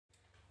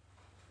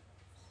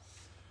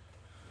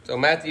So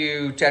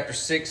Matthew chapter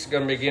 6,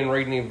 going to begin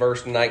reading in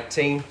verse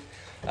 19.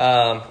 Just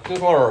want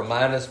to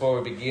remind us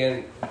before we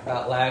begin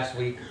about last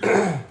week.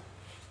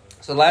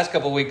 So the last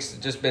couple of weeks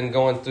just been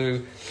going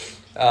through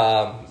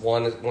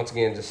once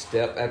again, just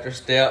step after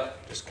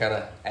step, just kind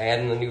of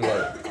adding a new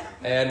layer.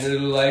 Adding a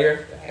new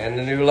layer, adding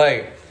a new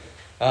layer.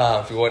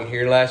 If you wasn't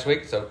here last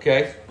week, it's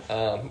okay.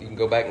 You can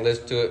go back and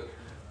listen to it.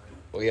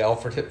 We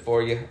offered it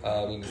for you.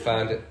 You can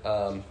find it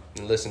and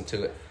listen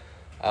to it.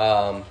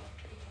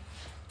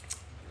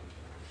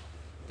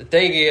 The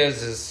thing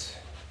is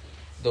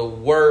the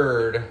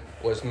Word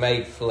was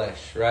made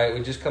flesh, right?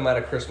 We just come out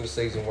of Christmas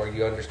season where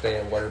you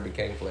understand Word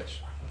became flesh.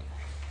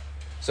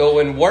 So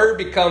when Word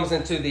becomes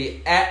into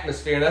the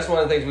atmosphere, and that's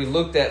one of the things we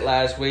looked at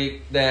last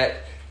week,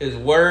 that His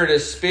Word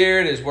is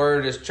spirit, His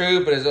Word is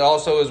truth, but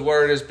also His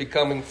Word is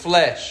becoming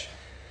flesh.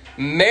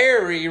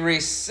 Mary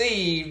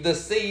received the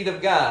seed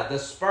of God, the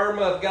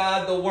sperma of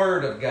God, the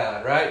Word of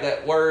God, right?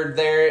 That word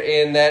there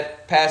in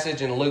that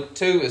passage in Luke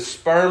 2 is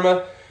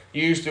sperma,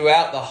 used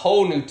throughout the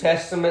whole New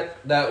Testament.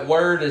 That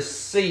word is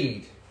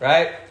seed,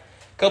 right?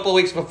 A couple of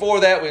weeks before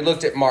that, we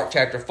looked at Mark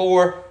chapter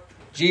 4.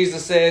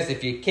 Jesus says,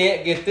 if you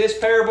can't get this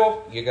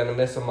parable, you're going to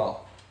miss them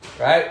all,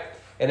 right?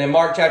 And in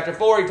Mark chapter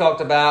 4, he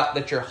talked about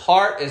that your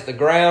heart is the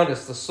ground,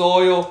 it's the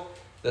soil.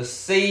 The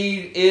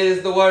seed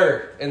is the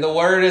Word, and the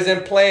Word is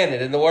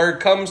implanted, and the Word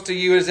comes to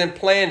you as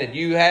implanted.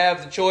 You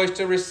have the choice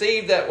to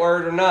receive that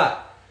Word or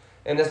not.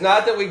 And it's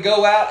not that we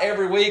go out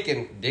every week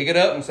and dig it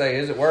up and say,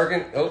 is it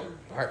working? Oh,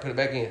 all right, put it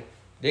back in.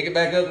 Dig it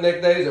back up the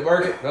next day. Is it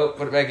working? Nope,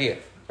 put it back in,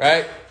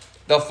 right?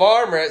 The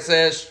farmer, it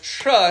says,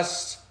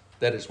 trust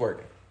that it's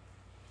working,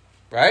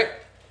 right?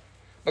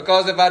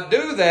 Because if I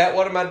do that,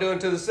 what am I doing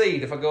to the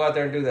seed if I go out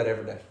there and do that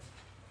every day?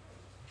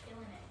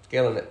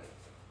 Killing it.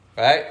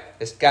 Right?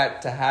 It's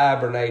got to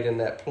hibernate in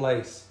that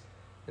place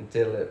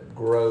until it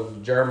grows,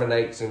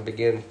 germinates, and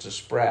begins to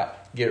sprout.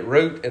 Get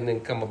root and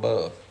then come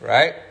above.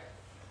 Right?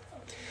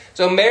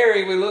 So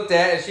Mary, we looked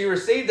at, and she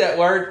received that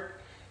word.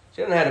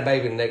 She hadn't had a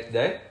baby the next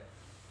day.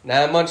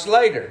 9 months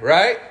later.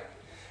 Right?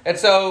 And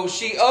so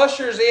she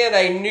ushers in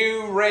a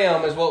new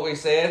realm, is what we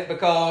said,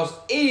 because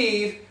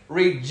Eve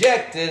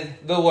rejected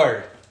the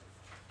word.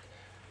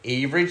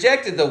 Eve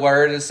rejected the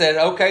word and said,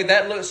 okay,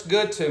 that looks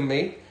good to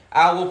me.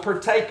 I will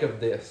partake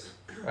of this,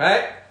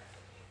 right?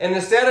 And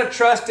instead of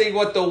trusting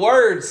what the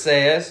Word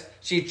says,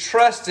 she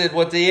trusted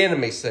what the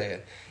enemy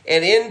said.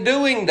 And in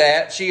doing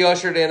that, she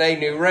ushered in a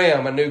new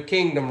realm, a new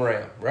kingdom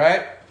realm,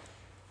 right?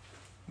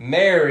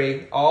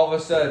 Mary all of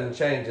a sudden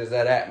changes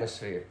that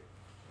atmosphere.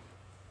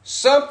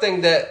 Something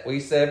that we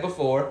said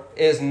before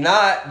is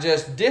not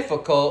just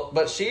difficult,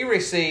 but she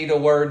received a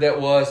word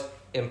that was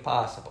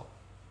impossible,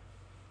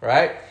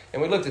 right?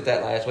 And we looked at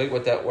that last week,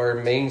 what that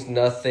word means.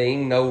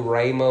 Nothing, no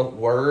rhema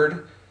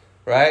word,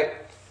 right?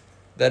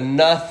 The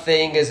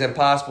nothing is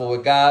impossible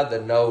with God. The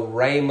no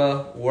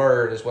rhema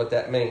word is what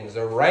that means.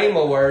 The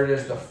rhema word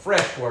is the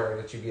fresh word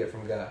that you get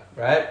from God,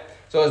 right?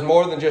 So it's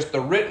more than just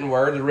the written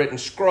word, the written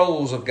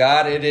scrolls of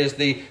God. It is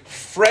the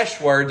fresh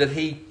word that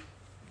He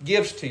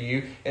gives to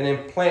you and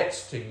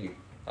implants to you,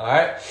 all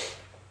right?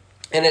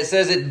 And it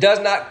says it does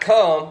not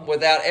come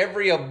without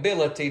every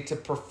ability to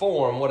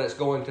perform what it's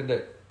going to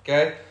do,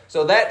 okay?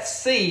 So that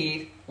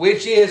seed,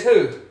 which is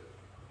who?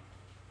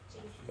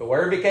 The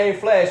Word became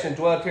flesh and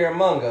dwelt here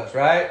among us,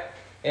 right?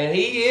 And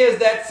He is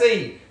that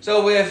seed.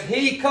 So if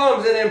He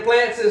comes and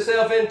implants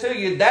Himself into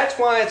you, that's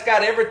why it's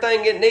got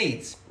everything it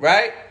needs,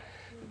 right?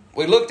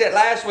 We looked at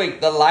last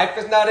week, the life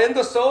is not in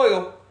the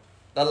soil.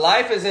 The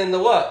life is in the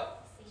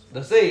what?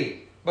 The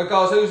seed.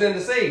 Because who's in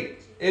the seed?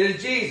 It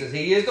is Jesus.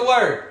 He is the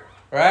Word,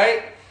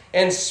 right?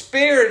 And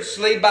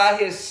spiritually, by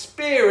His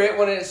Spirit,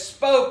 when it's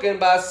spoken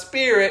by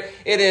Spirit,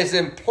 it is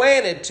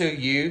implanted to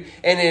you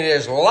and it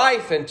is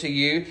life into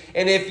you.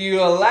 And if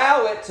you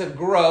allow it to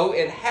grow,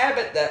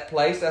 inhabit that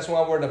place, that's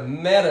why we're to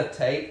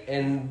meditate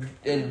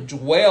and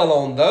dwell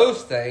on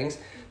those things.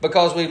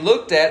 Because we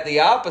looked at the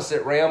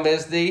opposite realm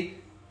is the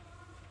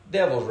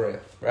devil's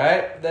realm,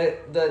 right?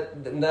 The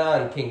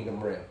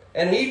non-kingdom realm.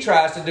 And he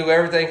tries to do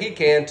everything he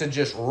can to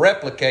just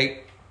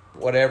replicate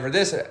whatever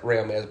this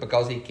realm is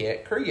because he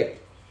can't create.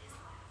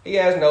 He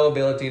has no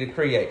ability to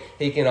create.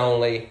 He can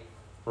only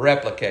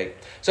replicate.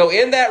 So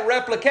in that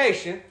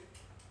replication,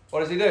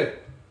 what does he do?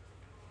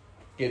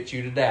 Gets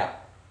you to doubt.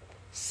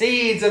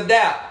 Seeds of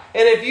doubt.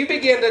 And if you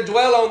begin to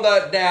dwell on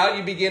that doubt,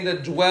 you begin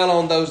to dwell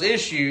on those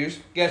issues,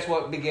 guess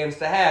what begins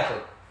to happen?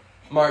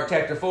 Mark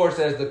chapter 4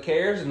 says the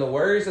cares and the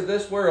worries of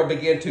this world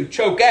begin to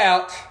choke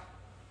out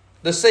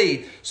the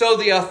seed. So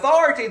the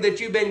authority that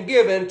you've been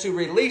given to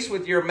release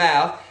with your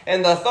mouth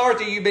and the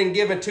authority you've been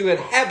given to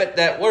inhabit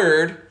that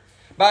word,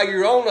 by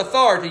your own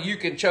authority, you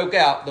can choke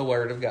out the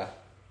Word of God,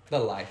 the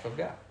life of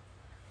God.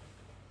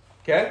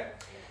 Okay?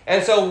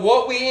 And so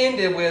what we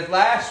ended with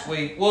last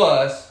week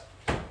was,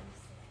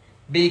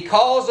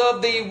 because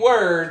of the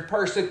Word,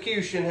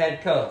 persecution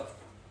had come.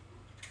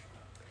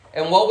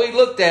 And what we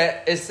looked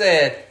at is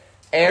said,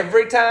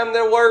 every time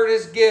the Word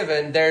is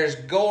given, there's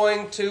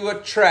going to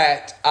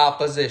attract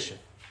opposition.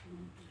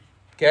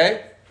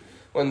 Okay?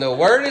 When the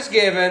word is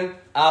given,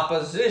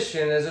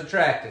 opposition is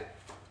attracted.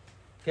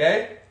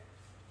 Okay?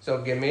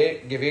 So give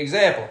you an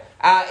example.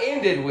 I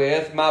ended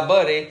with my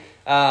buddy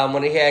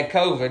when he had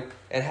COVID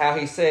and how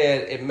he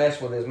said it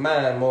messed with his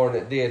mind more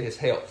than it did his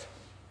health.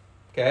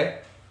 Okay?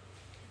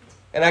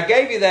 And I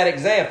gave you that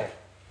example,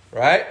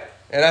 right?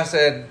 And I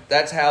said,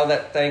 that's how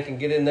that thing can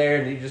get in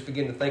there and you just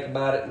begin to think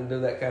about it and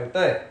do that kind of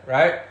thing,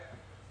 right?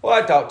 Well,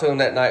 I talked to him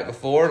that night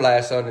before,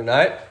 last Sunday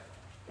night,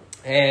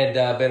 and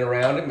been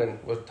around him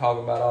and was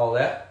talking about all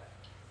that.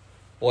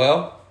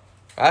 Well,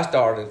 I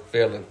started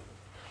feeling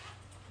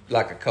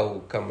like a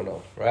cold coming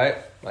on, right?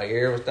 My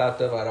ear was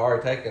stopped up. I'd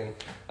already taken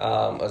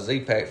a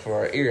Z-Pack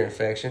for an ear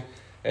infection,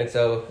 and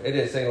so it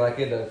didn't seem like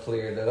it done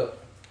cleared up.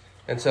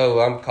 And so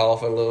I'm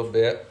coughing a little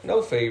bit,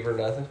 no fever,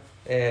 nothing.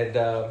 And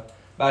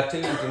by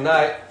Tuesday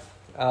night,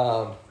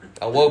 I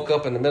woke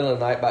up in the middle of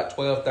the night, about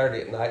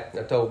 12:30 at night, and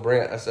I told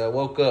Brent, I said, I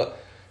woke up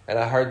and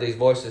I heard these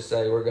voices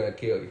say, we're going to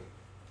kill you.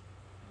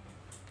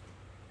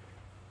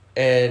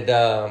 And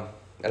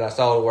I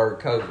saw the word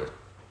COVID.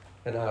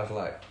 And I was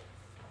like,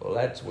 well,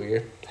 that's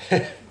weird.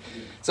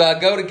 So I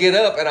go to get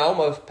up and I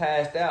almost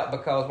passed out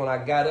because when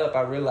I got up,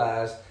 I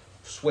realized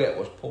sweat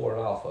was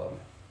pouring off of me.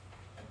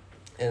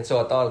 And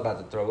so I thought I was about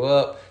to throw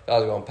up. Thought I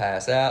was going to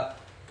pass out.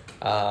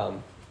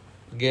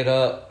 Get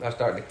up. I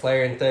start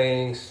declaring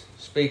things,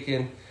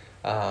 speaking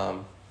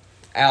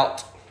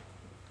out,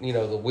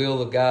 the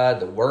will of God,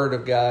 the word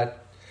of God.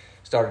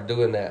 Started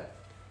doing that.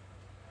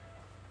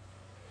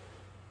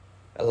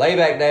 I lay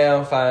back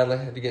down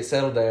finally to get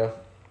settled down.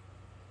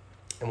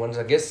 And once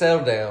I get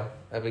settled down,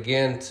 I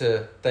began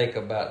to think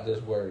about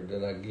this word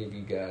that I give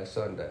you guys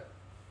Sunday.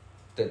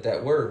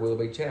 That word will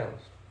be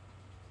challenged.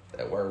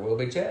 That word will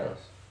be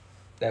challenged.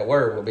 That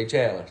word will be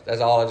challenged. That's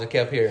all I just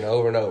kept hearing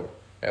over and over.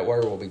 That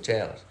word will be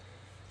challenged.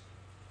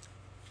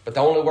 But the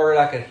only word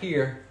I could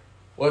hear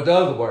was the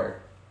other word.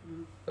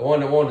 The one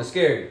that wanted to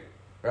scare you.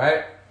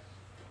 Right?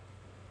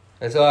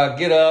 And so I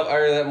get up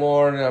early that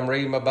morning, I'm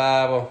reading my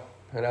Bible,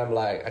 and I'm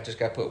like, I just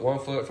got to put one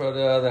foot for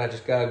the other, I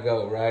just got to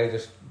go, right?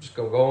 Just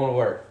going to go on to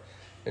work.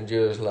 And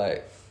Julie's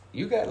like,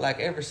 you got like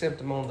every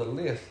symptom on the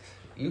list.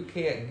 You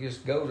can't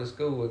just go to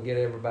school and get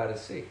everybody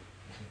sick.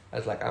 I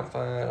was like, I'm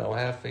fine, I don't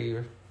have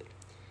fever.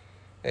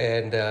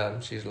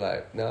 And she's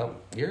like, no,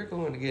 you're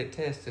going to get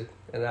tested.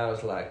 And I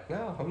was like,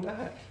 no, I'm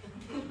not.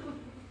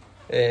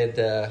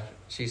 And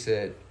she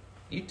said,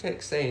 you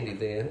text Sandy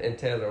then and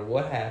tell her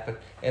what happened,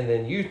 and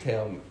then you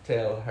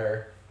tell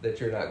her that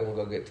you're not going to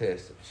go get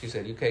tested. She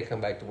said, you can't come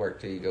back to work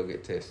till you go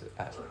get tested.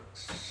 I was like,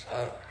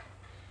 son.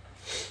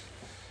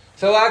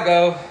 So I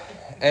go,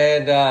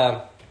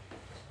 and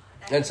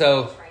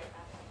so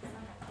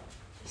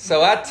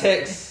I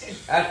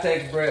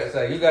text Brett and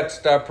say, you got to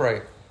start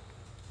praying.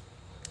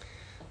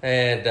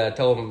 And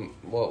told him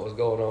what was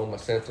going on, my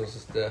symptoms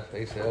and stuff.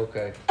 He said,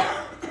 okay.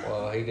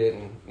 Well, he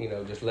didn't,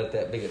 just let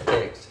that be a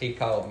text. He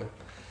called me.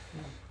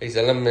 He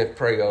said, let me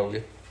pray over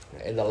you.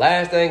 And the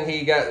last thing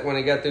when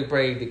he got through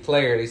praying, he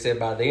declared, he said,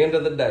 by the end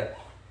of the day,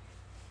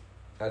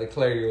 I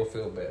declare you'll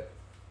feel better.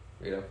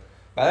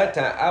 By that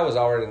time,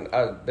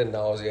 I'd been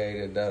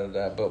nauseated,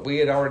 but we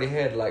had already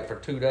had, for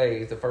 2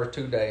 days, the first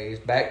 2 days,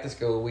 back to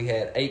school, we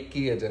had 8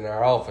 kids in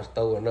our office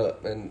throwing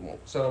up, and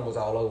some was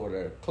all over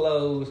their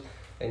clothes.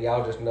 And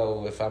y'all just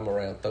know if I'm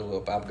around throw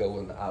up, I'm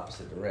going the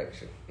opposite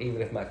direction.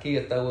 Even if my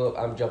kids throw up,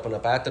 I'm jumping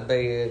up out the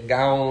bed,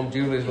 gone.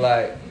 Julie's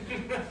like,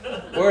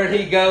 where'd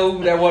he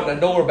go? There wasn't a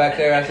door back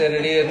there. I said,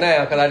 it is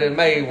now because I just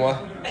made one.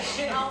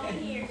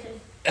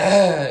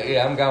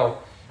 Yeah, I'm gone.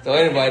 So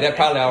anyway, that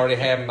probably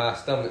already had my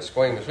stomach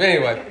squeamish. But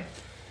anyway,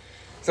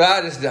 so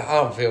I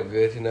don't feel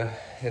good,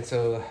 And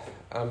so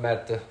I'm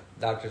at the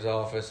doctor's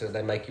office and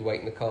they make you wait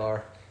in the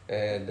car.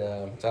 And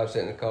so I'm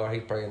sitting in the car.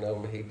 He's praying over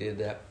me. He did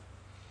that.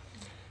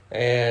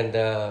 And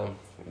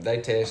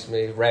they test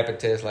me, rapid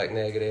test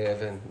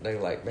negative, and they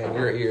were like, man,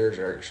 your ears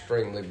are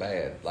extremely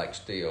bad,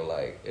 still,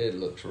 it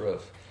looks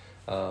rough.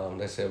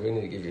 They said, we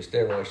need to give you a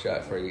steroid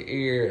shot for your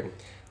ear,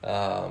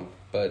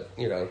 but,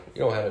 you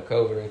don't have no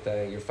COVID or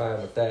anything, you're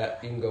fine with that.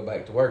 You can go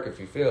back to work if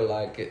you feel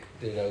like it,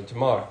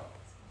 tomorrow.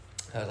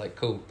 I was like,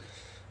 cool.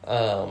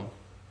 And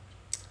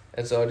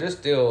so I just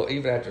still,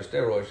 even after a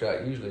steroid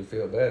shot, usually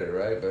feel better,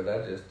 right? But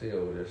I just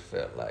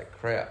felt like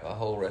crap the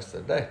whole rest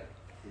of the day.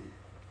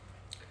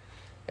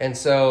 And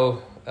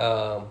so,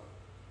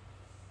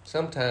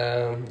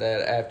 sometime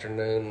that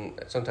afternoon,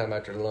 sometime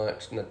after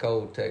lunch,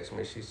 Nicole texted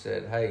me. She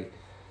said, hey,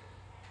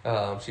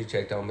 she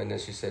checked on me and then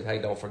she said, hey,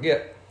 don't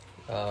forget,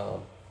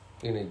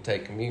 you need to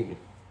take communion.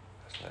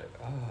 I was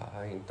like,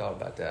 I ain't thought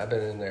about that. I've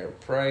been in there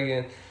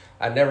praying.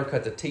 I never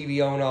cut the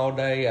TV on all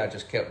day. I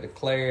just kept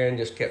declaring,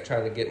 just kept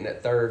trying to get in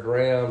that third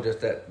realm,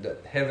 just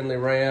that heavenly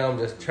realm,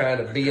 just trying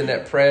to be in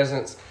that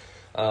presence,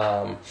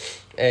 and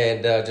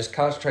just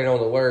concentrate on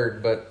the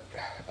word. But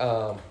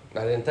I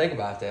didn't think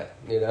about that,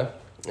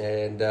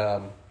 And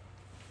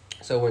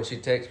so when she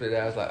texted me,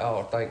 I was like,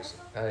 oh, thanks.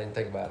 I didn't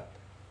think about it.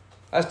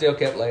 I still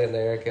kept laying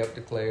there, kept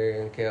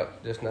declaring,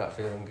 kept just not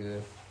feeling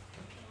good.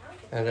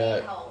 And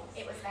it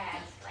was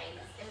bad, ladies.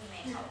 It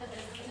was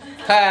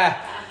manhole.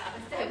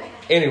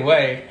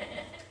 Anyway,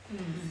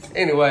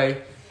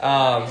 Anyway, so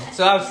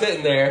I'm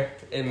sitting there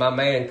in my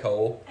man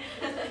coal.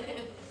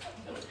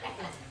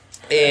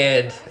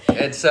 And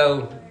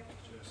so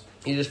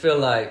you just feel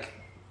like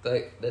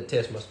that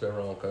test must have been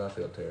wrong because I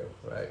feel terrible,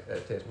 right?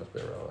 That test must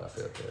have been wrong. I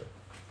feel terrible.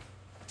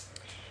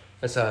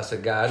 And so I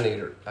said, God,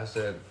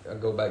 I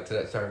go back to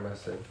that sermon. I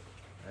said,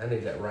 I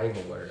need that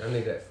rhema word. I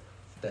need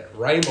that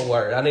rhema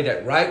word. I need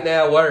that right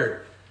now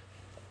word.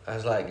 I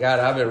was like, God,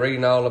 I've been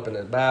reading all up in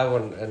the Bible,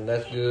 and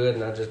that's good,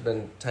 and I've just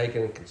been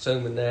taking and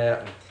consuming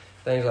that and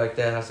things like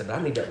that. I said,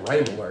 I need that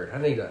rhema word. I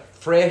need a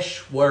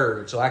fresh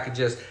word so I could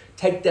just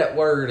take that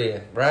word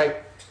in, right?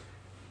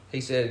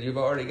 He said, you've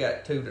already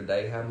got 2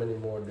 today. How many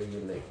more do you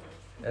need?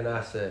 And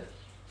I said,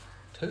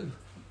 2.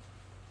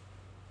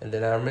 And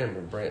then I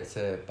remember Brent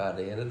said, by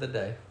the end of the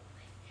day,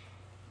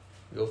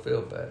 you'll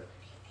feel better.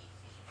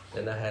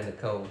 Then I had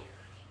Nicole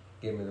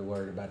give me the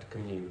word about the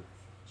communion.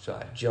 So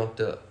I jumped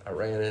up. I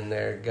ran in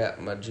there,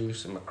 got my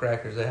juice and my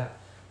crackers out.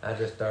 I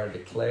just started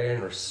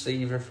declaring,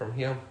 receiving from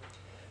him.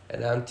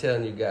 And I'm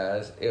telling you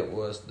guys,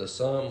 the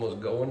sun was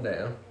going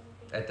down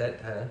at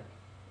that time,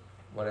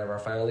 whenever I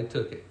finally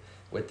took it.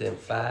 Within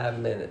 5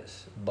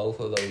 minutes,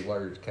 both of those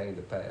words came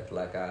to pass.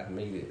 Like I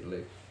immediately,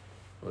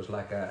 it was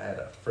like I had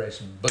a fresh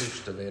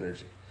boost of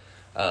energy.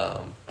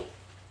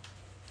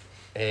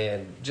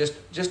 And just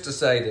to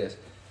say this,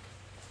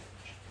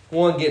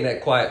 one, get in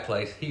that quiet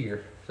place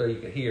here so you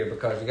can hear,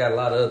 because you got a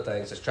lot of other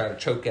things that's trying to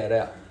choke that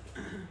out.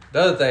 The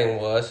other thing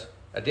was,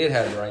 I did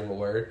have the rhema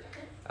word.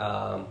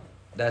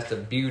 That's the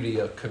beauty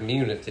of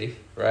community,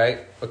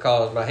 right?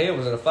 Because my head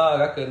was in a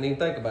fog. I couldn't even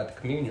think about the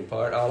communion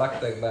part. All I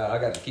could think about, I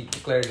got to keep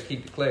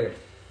declaring.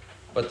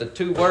 But the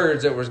 2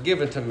 words that was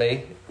given to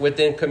me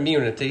within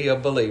community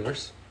of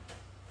believers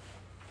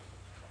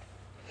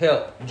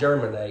help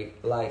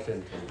germinate life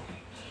into me.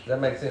 Does that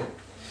make sense?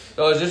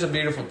 So it's just a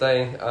beautiful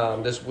thing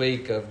this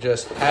week of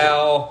just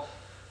how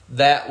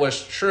that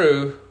was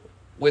true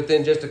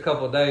within just a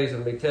couple of days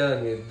of me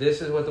telling you,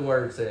 this is what the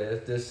word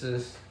says. This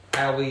is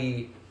how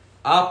we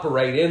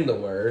operate in the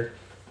word.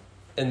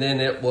 And then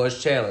it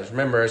was challenged.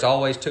 Remember, there's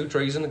always 2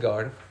 trees in the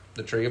garden,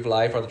 the tree of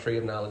life or the tree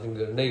of knowledge and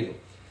good and evil.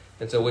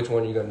 And so which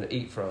one are you going to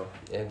eat from?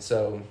 And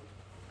so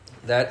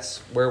that's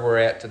where we're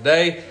at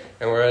today,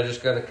 and we're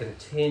just going to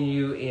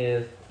continue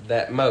in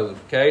that mode.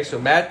 Okay, so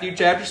Matthew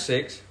chapter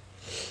 6,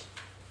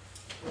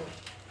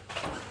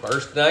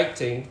 verse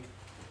 19.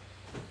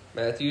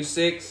 Matthew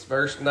 6,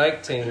 verse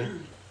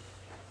 19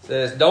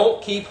 says,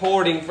 don't keep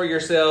hoarding for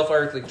yourself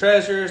earthly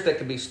treasures that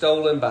can be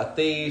stolen by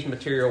thieves.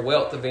 Material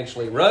wealth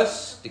eventually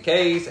rusts,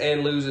 decays,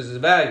 and loses its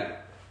value.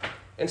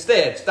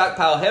 Instead,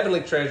 stockpile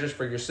heavenly treasures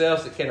for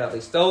yourselves that cannot be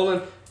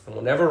stolen and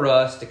will never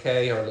rust,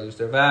 decay, or lose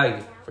their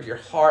value. For your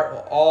heart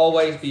will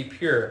always be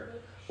pure,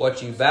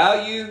 what you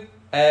value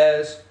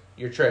as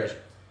your treasure.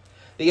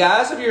 The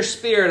eyes of your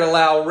spirit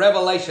allow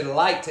revelation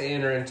light to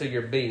enter into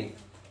your being.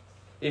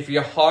 If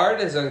your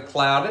heart is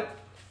unclouded,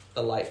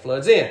 the light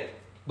floods in.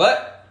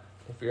 But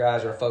if your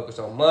eyes are focused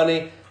on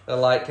money, the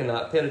light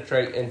cannot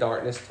penetrate and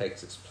darkness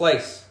takes its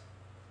place.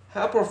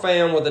 How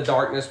profound will the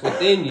darkness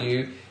within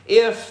you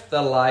if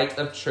the light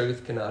of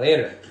truth cannot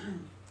enter?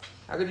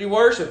 How could you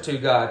worship 2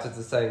 gods at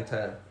the same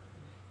time?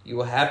 You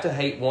will have to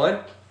hate one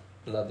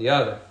and love the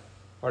other,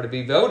 or to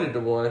be devoted to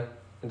one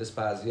and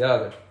despise the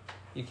other.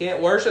 You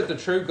can't worship the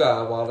true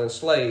God while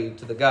enslaved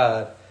to the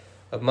God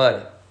of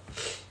money.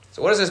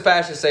 So what does this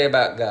passage say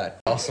about God?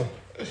 Awesome.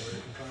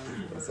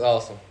 That's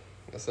awesome.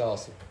 That's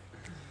awesome.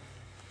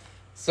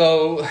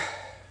 So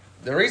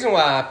the reason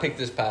why I picked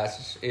this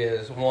passage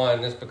is,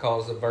 one, it's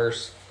because the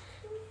verse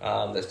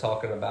that's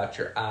talking about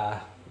your eye.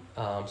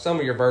 Some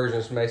of your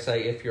versions may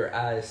say if your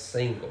eye is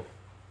single.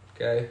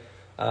 Okay?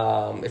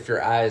 If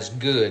your eye is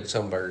good,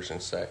 some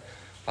versions say.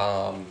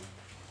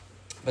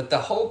 But the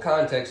whole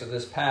context of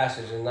this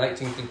passage in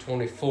 19 through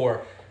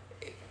 24,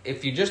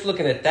 if you're just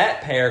looking at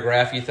that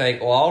paragraph, you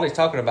think, well, all he's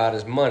talking about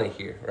is money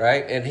here,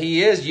 right? And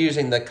he is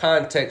using the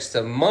context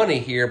of money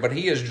here, but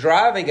he is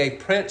driving a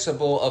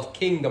principle of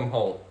kingdom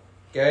home,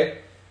 okay?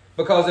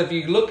 Because if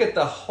you look at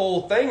the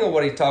whole thing of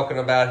what he's talking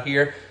about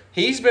here,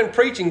 he's been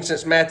preaching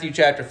since Matthew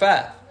chapter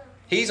 5.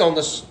 He's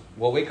on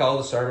what we call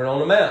the Sermon on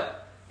the Mount.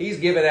 He's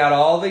giving out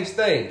all these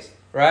things,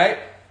 right?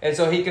 And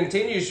so he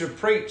continues to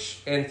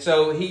preach. And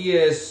so he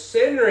is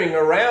centering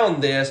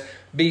around this.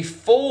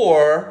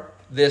 Before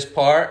this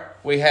part,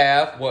 we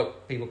have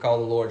what people call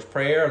the Lord's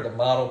Prayer, or the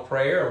model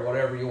prayer, or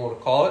whatever you want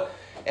to call it.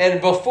 And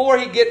before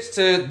he gets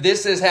to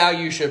this is how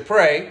you should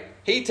pray,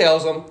 he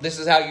tells them this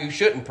is how you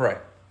shouldn't pray,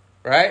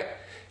 right?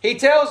 He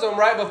tells them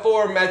right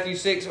before Matthew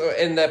 6,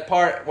 in that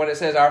part when it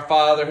says, our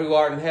Father who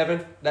art in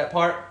heaven, that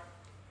part.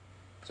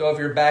 So if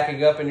you're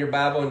backing up in your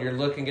Bible and you're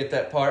looking at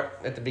that part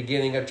at the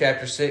beginning of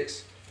chapter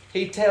 6,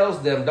 he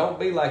tells them, don't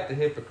be like the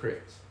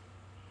hypocrites.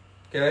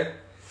 Okay?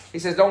 He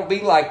says, don't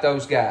be like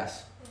those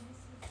guys.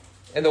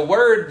 And the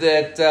word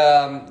that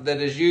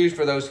is used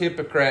for those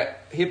hypocrites,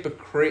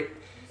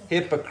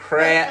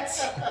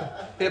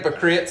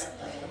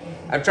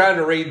 I'm trying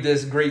to read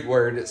this Greek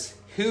word. It's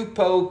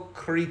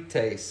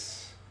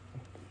hypokrites.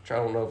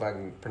 don't know if I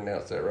can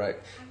pronounce that right.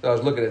 So I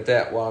was looking at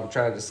that while I'm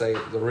trying to say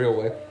it the real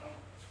way.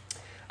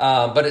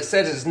 But it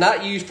says it's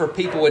not used for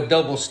people with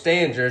double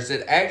standards.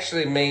 It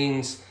actually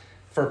means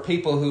for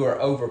people who are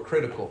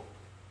overcritical,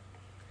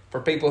 for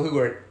people who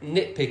are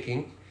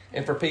nitpicking,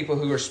 and for people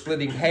who are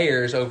splitting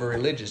hairs over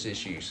religious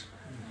issues.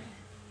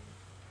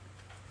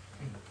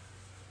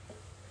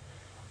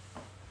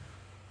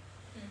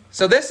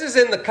 So this is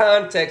in the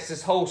context,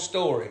 this whole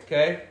story,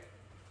 okay?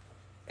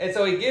 And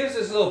so he gives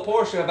this little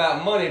portion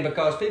about money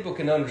because people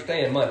can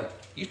understand money.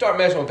 You start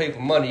messing with people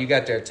with money, you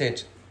got their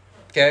attention,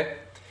 okay?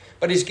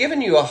 But he's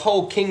giving you a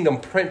whole kingdom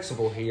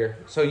principle here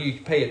so you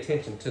pay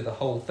attention to the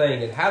whole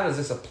thing. And how does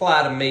this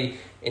apply to me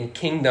in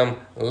kingdom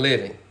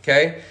living,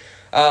 okay?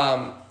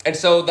 And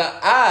so if the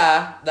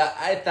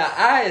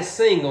eye is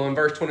single in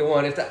verse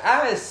 21, if the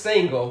eye is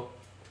single,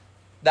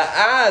 the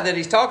eye that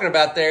he's talking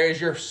about there is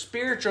your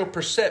spiritual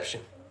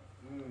perception.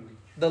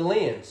 The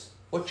lens,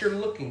 what you're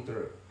looking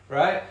through,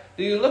 right?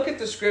 Do you look at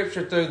the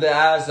scripture through the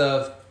eyes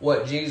of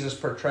what Jesus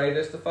portrayed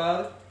as the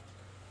Father?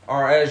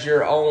 Or as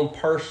your own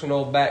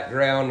personal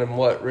background and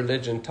what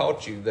religion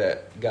taught you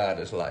that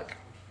God is like?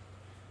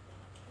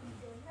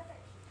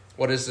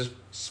 What is the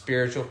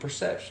spiritual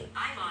perception?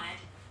 I'm on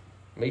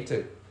it. Me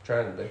too.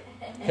 Trying to do.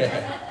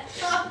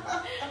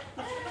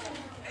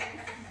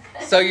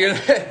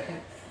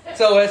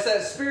 So it's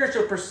that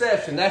spiritual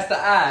perception. That's the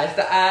eye. It's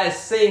the eye is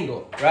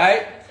single,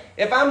 right?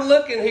 If I'm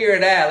looking here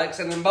at Alex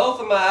and then both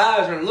of my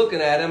eyes are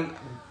looking at him,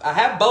 I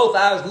have both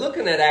eyes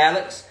looking at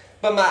Alex,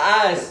 but my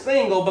eye is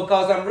single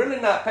because I'm really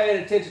not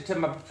paying attention to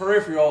my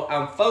peripheral.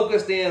 I'm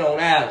focused in on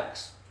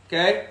Alex,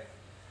 okay?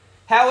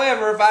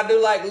 However, if I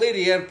do like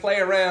Lydia and play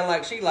around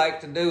like she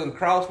likes to do and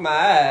cross my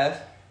eyes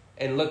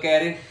and look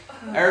at him,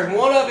 there's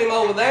one of him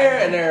over there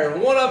and there's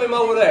one of him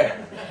over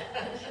there.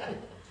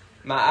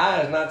 My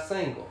eye is not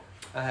single.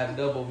 I have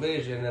double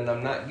vision and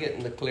I'm not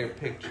getting the clear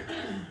picture.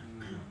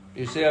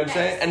 You see what I'm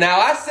saying? And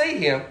now I see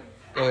him.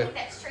 Go ahead. I think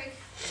that's true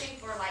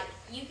for like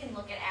you can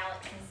look at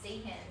Alex and see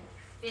him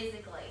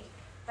physically,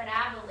 but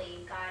I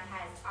believe God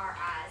has our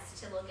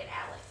eyes to look at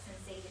Alex and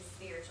see his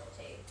spiritual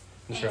too.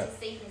 That's and right. to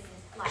see his,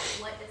 like,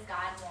 what does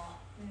God want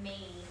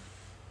me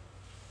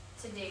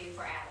to do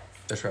for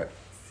Alex? That's right.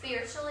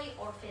 Spiritually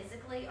or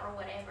physically or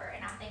whatever.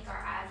 And I think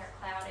our eyes are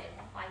clouded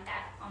like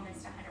that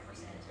almost 100% of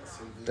the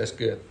time. That's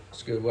good.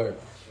 That's a good word.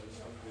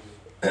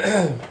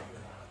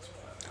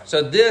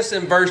 So this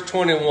in verse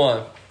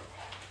 21,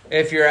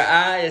 if your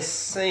eye is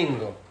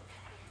single,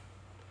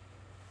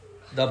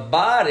 the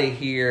body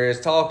here is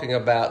talking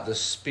about the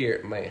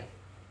spirit man.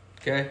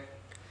 Okay?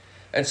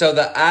 And so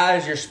the eye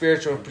is your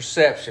spiritual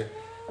perception.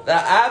 The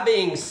eye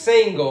being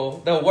single,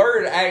 the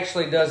word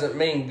actually doesn't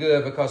mean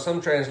good because some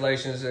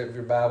translations of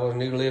your Bible,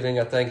 New Living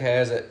I think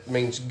has it,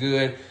 means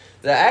good.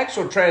 The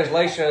actual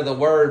translation of the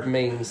word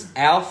means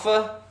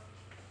alpha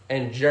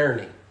and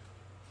journey.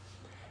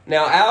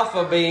 Now,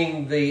 alpha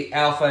being the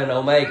alpha and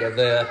omega,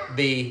 the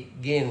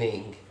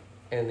beginning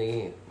and the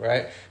end,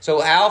 right?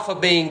 So alpha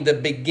being the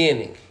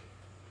beginning.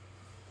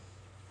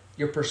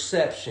 Your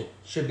perception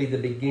should be the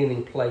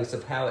beginning place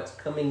of how it's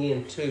coming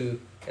into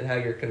and how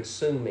you're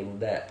consuming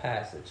that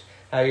passage,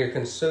 how you're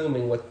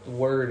consuming what the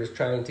word is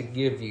trying to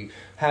give you,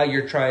 how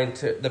you're trying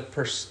to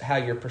how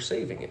you're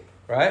perceiving it,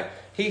 right?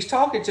 He's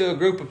talking to a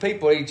group of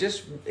people. He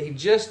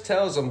just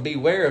tells them,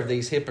 beware of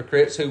these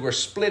hypocrites who were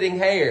splitting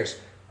hairs.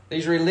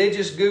 These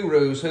religious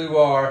gurus who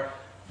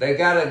they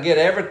got to get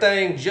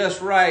everything just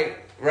right,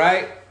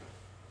 right?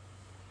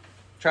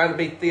 Trying to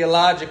be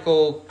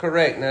theological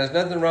correct. Now, there's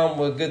nothing wrong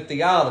with good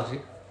theology.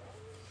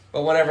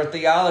 But whenever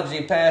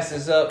theology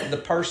passes up the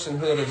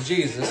personhood of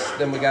Jesus,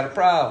 then we got a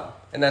problem.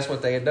 And that's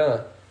what they had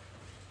done.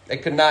 They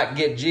could not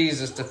get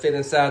Jesus to fit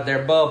inside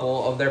their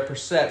bubble of their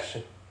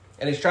perception.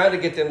 And he's trying to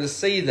get them to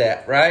see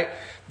that, right?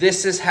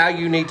 This is how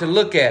you need to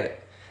look at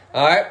it.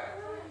 All right?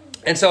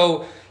 And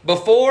so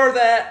before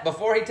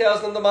he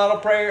tells them the model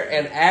prayer,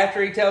 and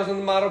after he tells them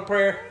the model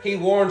prayer, he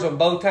warns them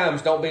both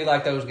times, don't be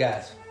like those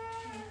guys.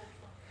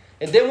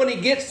 And then when he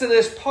gets to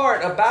this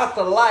part about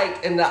the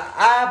light and the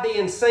eye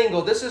being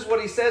single, this is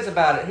what he says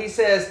about it. He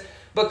says,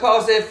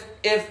 because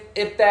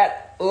if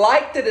that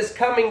light that is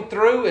coming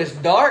through is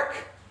dark,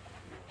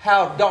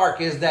 how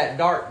dark is that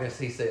darkness,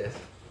 he says.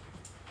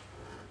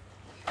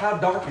 How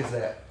dark is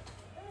that?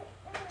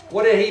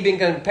 What had he been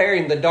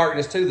comparing the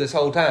darkness to this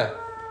whole time?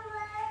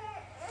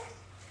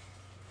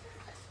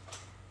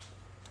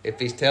 If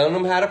he's telling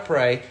them how to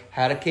pray,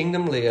 how to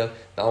kingdom live,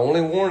 the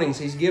only warnings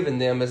he's giving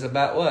them is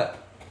about what?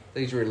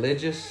 These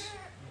religious,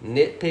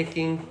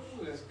 nitpicking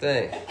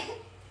things.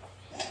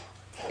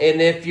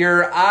 And if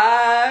your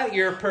eye,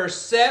 your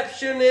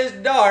perception is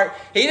dark,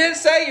 he didn't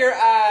say your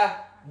eye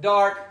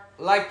dark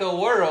like the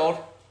world.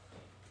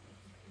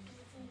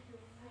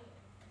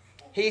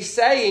 He's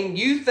saying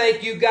you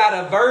think you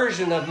got a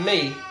version of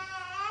me.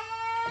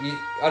 You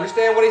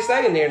understand what he's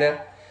saying here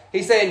now?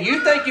 He's saying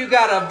you think you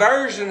got a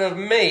version of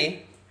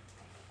me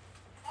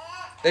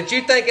that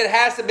you think it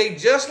has to be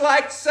just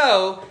like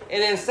so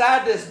and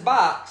inside this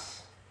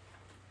box,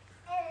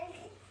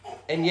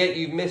 and yet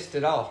you've missed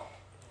it all.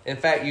 In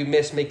fact, you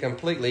miss me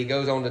completely. He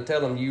goes on to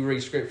tell them, you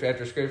read scripture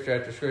after scripture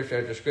after scripture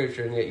after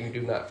scripture, and yet you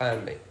do not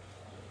find me.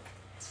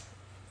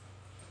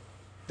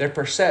 Their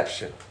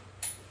perception,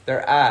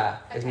 their eye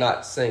is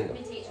not single.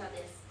 Let me teach y'all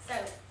this. So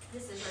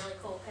this is really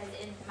cool because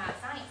in my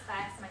science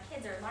class, my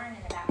kids are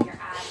learning about your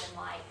eyes and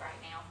light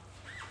right now.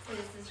 So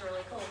this is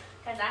really cool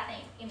because I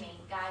think,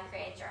 God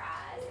created your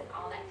eyes and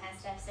all that kind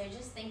of stuff. So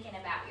just thinking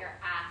about your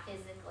eye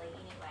physically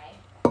anyway,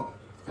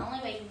 the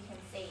only way you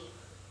can see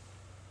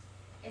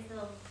is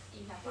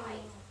you have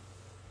light.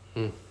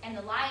 And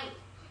the light,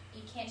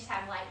 you can't just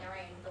have light in the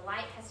room. The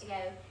light has to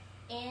go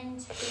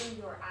into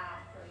your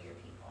eye for your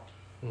people.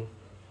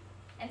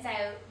 And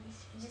so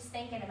just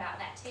thinking about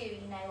that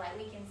too, like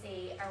we can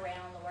see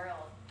around the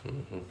world,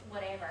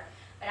 whatever.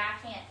 But I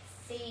can't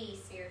see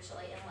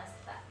spiritually unless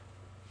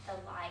the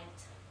light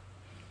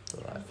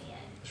comes in.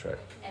 That's right.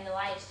 And the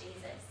light is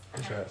Jesus 100%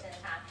 of the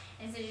time.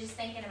 And so just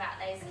thinking about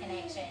those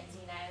connections,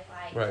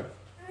 like right.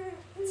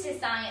 to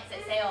science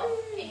itself.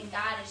 And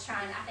God is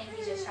trying, I think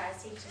He just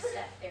tries to teach us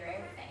stuff through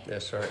everything.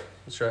 That's right.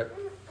 That's right.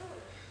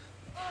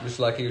 Just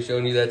like He was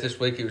showing you that this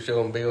week, He was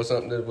showing Bill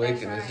something this week,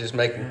 That's and right. it's just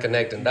making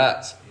connecting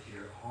dots. If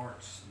your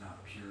heart's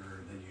not pure,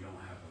 then you don't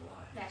have the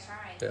light. That's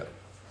right.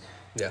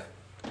 Yeah.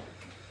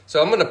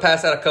 So I'm going to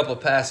pass out a couple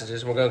of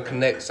passages. We're going to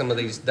connect some of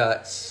these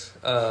dots.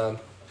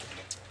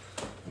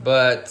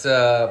 But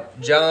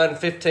John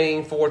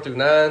 15, 4 through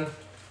 9.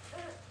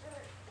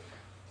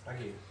 Thank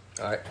you.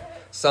 All right.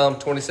 Psalm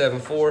 27,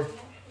 4.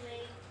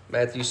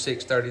 Matthew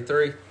 6,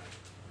 33.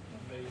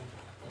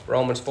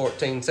 Romans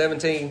 14,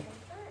 17.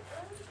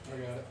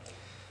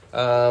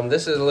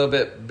 This is a little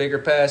bit bigger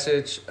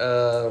passage.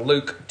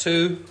 Luke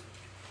 2,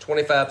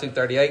 25 through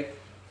 38.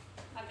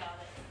 I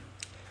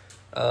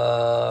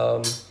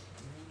got it.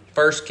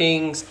 1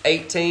 Kings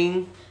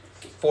 18,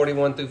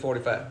 41 through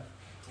 45.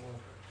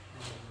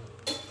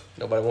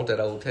 Nobody want that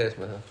Old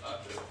Testament, huh?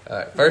 All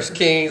right. 1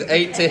 Kings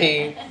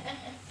 18,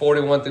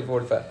 41 through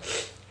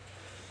 45.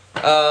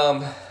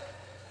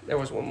 There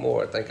was one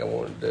more I think I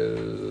wanted to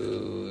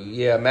do.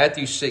 Yeah,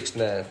 Matthew 6,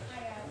 9.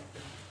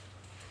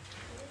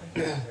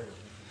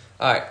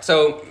 All right,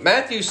 so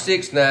Matthew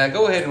 6, 9,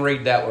 go ahead and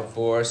read that one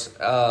for us.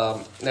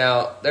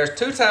 Now, there's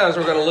two times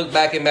we're going to look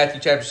back in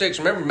Matthew chapter 6.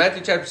 Remember,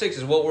 Matthew chapter 6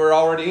 is what we're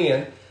already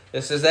in.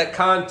 This is that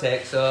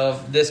context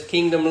of this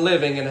kingdom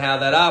living and how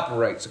that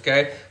operates,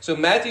 okay? So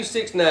Matthew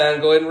 6,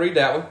 9, go ahead and read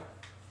that one.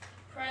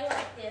 Pray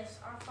like this: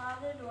 Our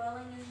Father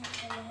dwelling in the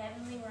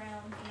heavenly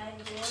realm, may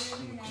the glory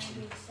of your name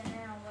be the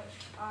center on which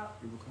our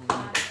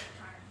lives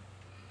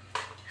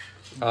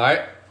turn. All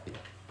right.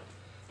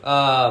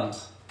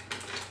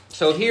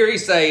 So here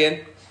he's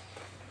saying,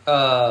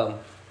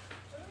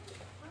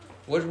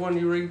 which one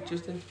you read,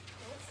 Justin?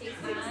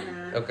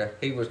 6:9. Okay,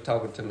 he was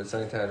talking to me at the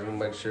same time. We'll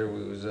make sure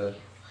we was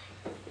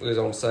on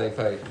the same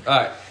page. All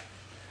right.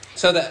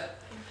 So the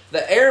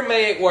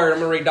Aramaic word, I'm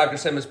going to read Dr.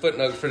 Simmons'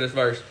 footnotes for this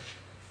verse,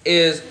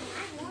 is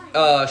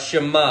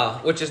Shema,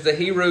 which is the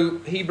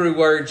Hebrew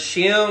word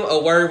Shem,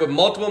 a word with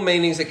multiple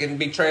meanings. It can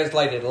be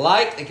translated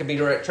light, it can be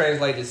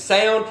translated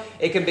sound,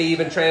 it can be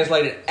even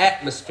translated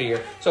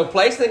atmosphere. So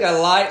placing a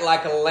light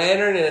like a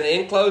lantern in an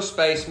enclosed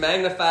space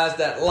magnifies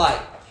that light.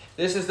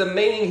 This is the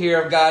meaning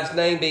here of God's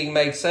name being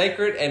made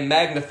sacred and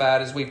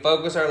magnified as we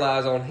focus our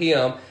lives on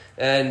Him.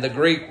 And the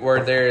Greek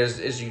word there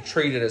is you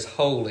treat it as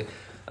holy.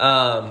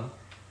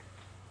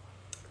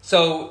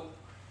 So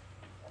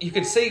you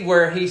can see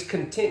where he's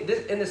content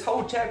in this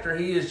whole chapter.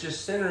 He is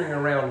just centering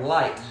around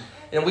light,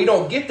 and we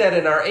don't get that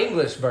in our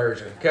English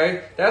version.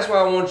 Okay, that's why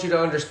I want you to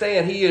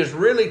understand. He is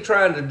really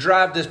trying to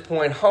drive this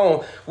point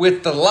home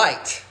with the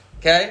light.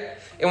 Okay,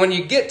 and when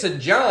you get to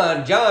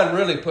John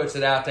really puts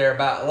it out there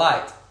about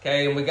light.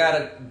 Okay, and we got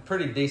a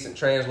pretty decent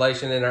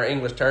translation in our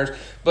English terms.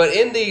 But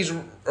in these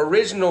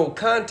original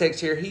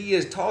contexts here, he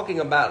is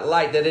talking about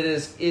light, that it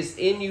is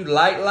in you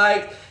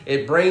light.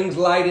 It brings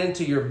light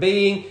into your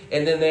being,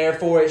 and then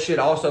therefore it should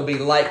also be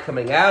light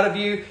coming out of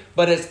you.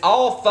 But it's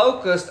all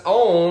focused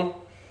on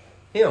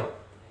Him.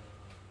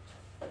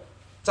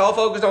 It's all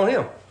focused on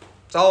Him.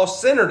 It's all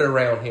centered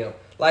around Him.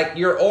 Like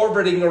you're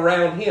orbiting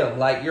around Him.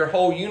 Like your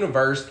whole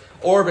universe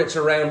orbits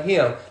around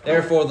Him.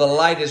 Therefore, the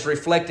light is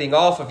reflecting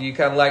off of you,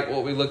 kind of like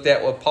what we looked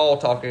at with Paul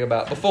talking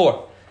about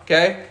before.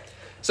 Okay?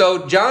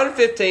 So, John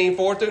 15,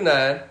 4 through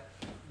 9.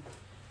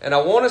 And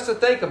I want us to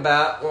think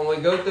about, when we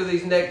go through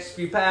these next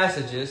few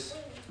passages,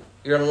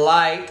 your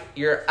light,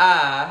 your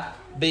eye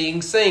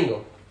being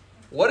single.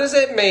 What does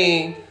it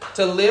mean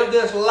to live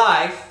this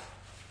life?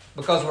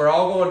 Because we're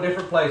all going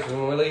different places.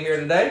 When we leave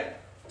here today,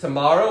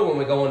 tomorrow, when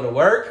we go into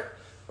work,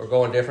 we're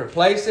going different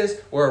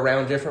places. We're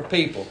around different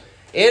people.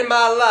 In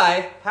my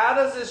life, how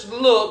does this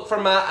look for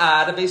my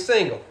eye to be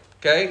single?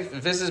 Okay,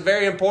 if this is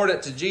very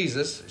important to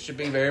Jesus, it should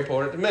be very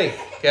important to me.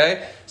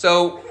 Okay,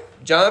 so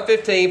John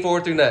 15,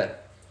 4 through 9.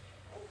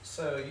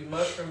 So you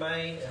must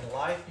remain in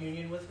life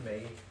union with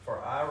me, for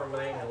I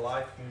remain in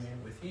life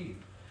union with you.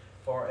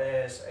 For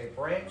as a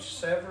branch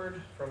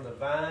severed from the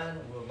vine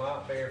will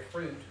not bear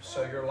fruit,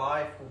 so your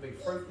life will be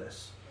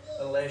fruitless,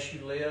 unless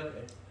you live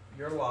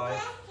your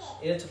life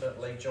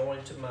intimately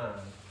joined to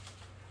mine.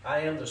 I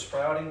am the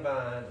sprouting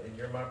vine, and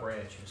you're my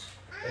branches.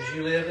 As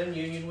you live in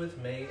union with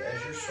me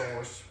as your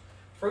source,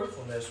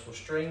 fruitfulness will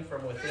stream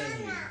from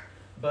within you.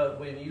 But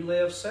when you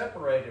live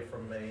separated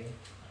from me,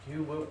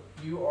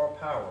 you are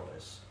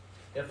powerless.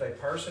 If a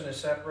person is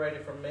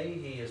separated from me,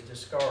 he is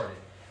discarded.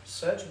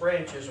 Such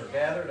branches are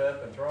gathered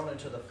up and thrown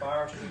into the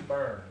fire to be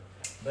burned.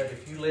 But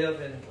if you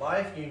live in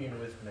life union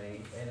with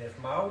me, and if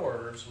my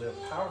words live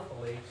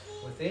powerfully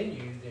within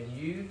you, then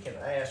you can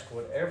ask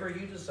whatever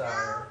you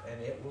desire,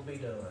 and it will be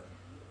done.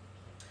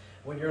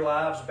 When your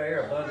lives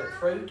bear abundant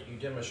fruit, you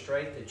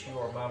demonstrate that you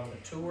are my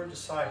mature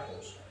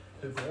disciples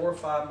who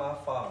glorify my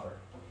Father.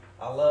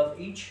 I love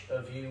each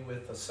of you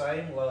with the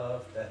same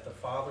love that the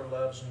Father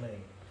loves me.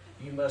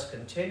 You must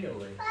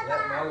continually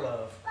let my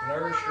love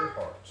nourish your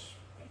hearts.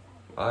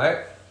 All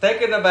right.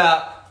 Thinking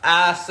about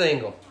I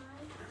single.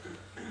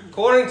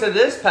 According to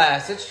this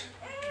passage,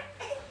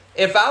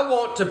 if I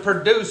want to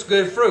produce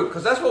good fruit,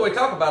 because that's what we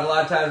talk about a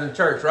lot of times in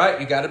church, right?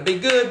 You got to be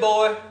good,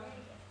 boy.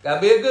 Got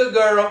to be a good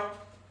girl.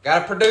 Got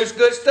to produce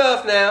good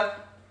stuff now.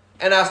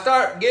 And I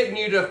start getting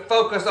you to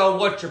focus on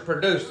what you're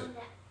producing.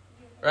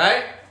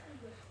 Right?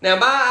 Now,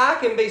 I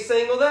can be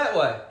single that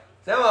way.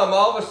 Now I'm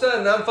all of a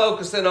sudden I'm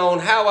focusing on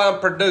how I'm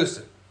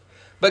producing.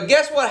 But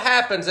guess what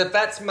happens if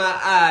that's my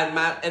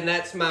eye and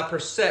that's my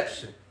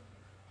perception?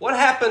 What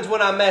happens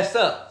when I mess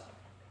up?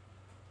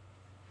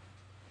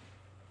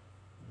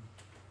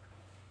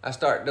 I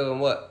start doing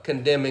what?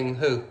 Condemning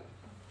who?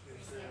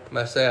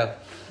 Myself.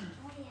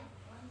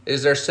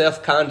 Is there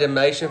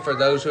self-condemnation for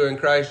those who are in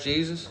Christ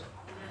Jesus?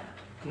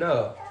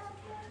 No.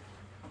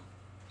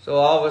 So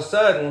all of a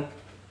sudden,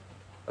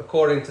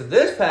 according to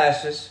this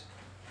passage,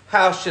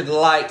 how should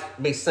light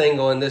be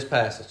single in this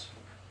passage?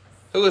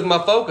 Who is my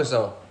focus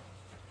on?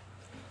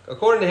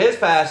 According to his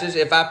passage,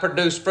 if I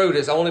produce fruit,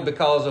 it's only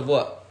because of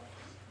what?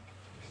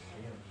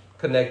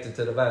 Connected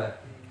to the vine.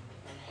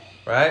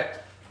 Right?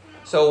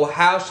 So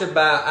how should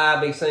my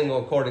eye be single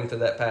according to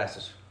that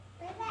passage?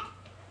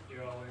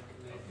 You're always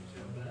connected to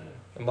the vine.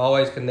 I'm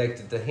always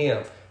connected to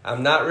him.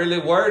 I'm not really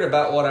worried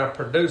about what I'm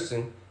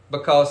producing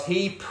because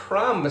he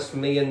promised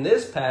me in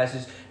this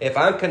passage, if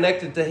I'm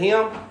connected to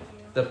him,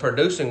 the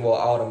producing will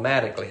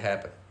automatically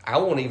happen. I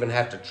won't even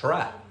have to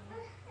try.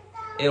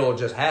 It'll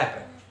just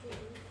happen.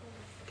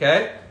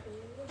 Okay?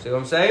 See what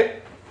I'm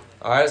saying?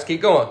 All right, let's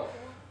keep going.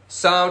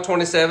 Psalm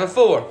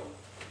 27:4.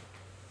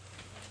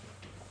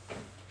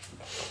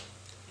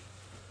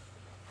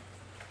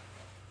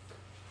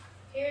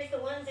 Here's the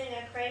one thing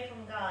I crave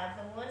from God,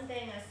 the one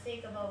thing I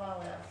seek above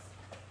all else.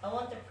 I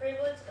want the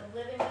privilege of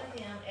living with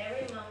him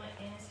every moment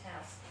in his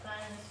house,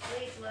 finding the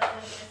sweet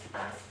loveliness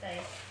of his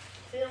face,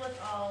 filled with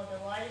awe,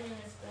 delighting in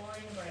his glory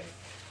and grace.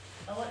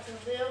 I want to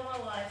live my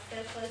life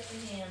so close to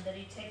him that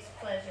he takes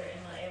pleasure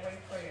in my every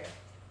prayer.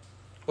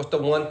 What's the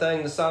one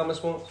thing the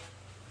psalmist wants?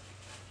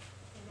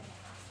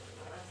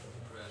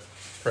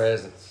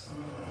 Presence.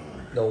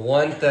 The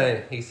one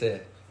thing, he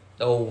said.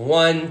 The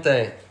one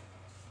thing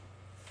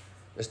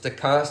is to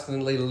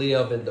constantly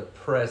live in the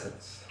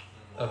presence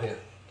of him.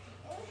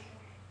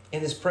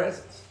 In his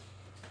presence.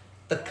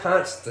 The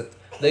constant.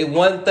 The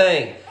one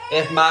thing.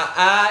 If my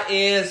eye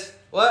is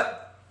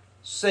what?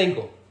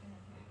 Single.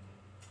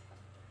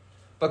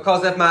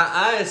 Because if my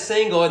eye is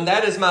single and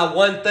that is my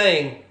one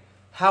thing,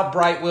 how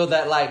bright will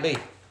that light be?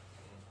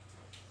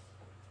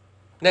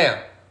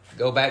 Now,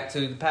 go back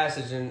to the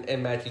passage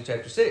in Matthew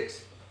chapter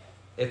 6.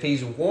 If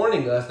he's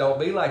warning us, don't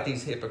be like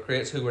these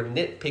hypocrites who are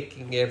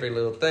nitpicking every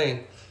little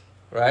thing,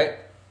 right?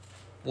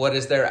 What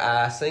is their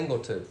eye single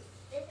to?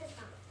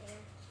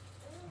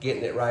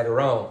 Getting it right or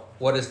wrong.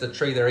 What is the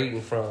tree they're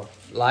eating from?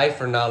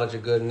 Life or knowledge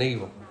of good and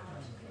evil?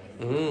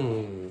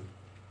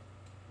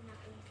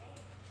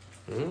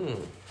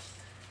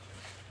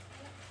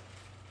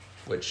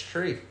 Which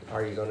tree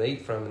are you going to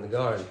eat from in the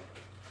garden?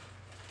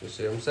 You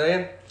see what I'm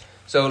saying?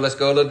 So let's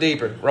go a little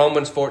deeper.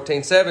 Romans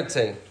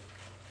 14:17.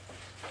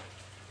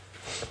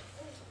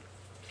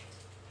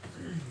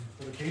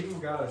 For the kingdom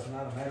of God is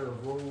not a matter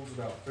of rules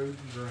about food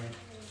and drink,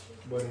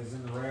 but is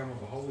in the realm of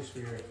the Holy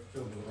Spirit,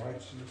 filled with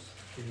righteousness,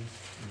 peace,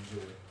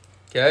 and joy.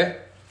 Okay?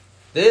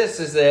 This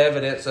is the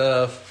evidence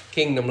of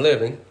kingdom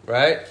living,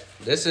 right?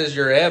 This is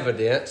your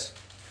evidence.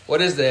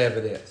 What is the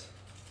evidence?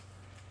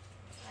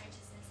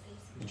 Righteousness,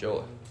 peace.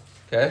 Joy.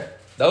 Okay?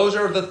 Those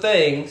are the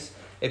things,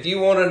 if you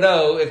want to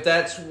know if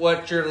that's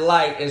what your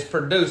light is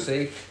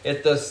producing,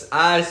 if the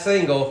eye is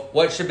single,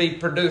 what should be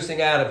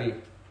producing out of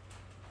you?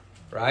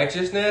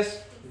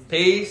 Righteousness,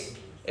 peace,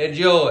 and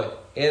joy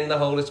in the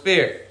Holy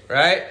Spirit,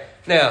 right?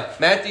 Now,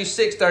 Matthew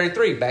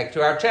 6:33, back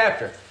to our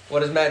chapter.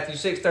 What does Matthew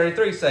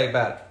 6:33 say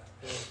about it?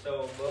 And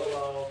so above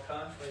all,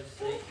 constantly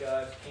seek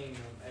God's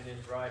kingdom and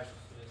his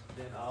righteousness,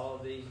 then all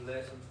of these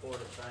less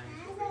important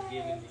things will be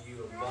given to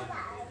you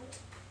abundantly.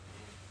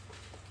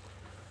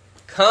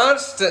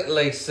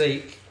 Constantly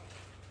seek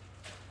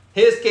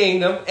his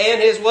kingdom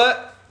and his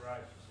what?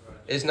 Righteous.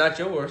 It's not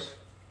yours.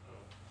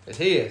 It's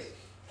his.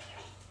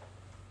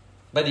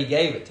 But he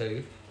gave it to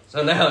you.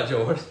 So now it's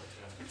yours.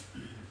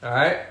 All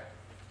right?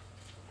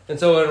 And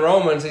so in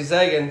Romans, he's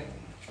saying,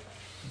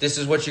 this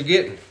is what you're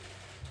getting.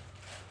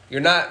 You're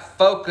not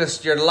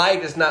focused. Your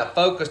light is not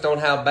focused on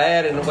how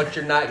bad and what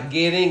you're not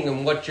getting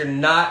and what you're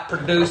not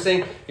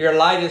producing. Your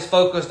light is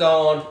focused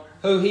on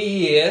who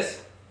He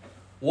is,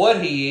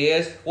 what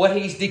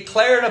He's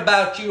declared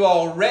about you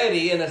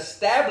already and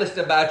established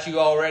about you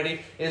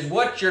already is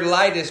what your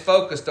light is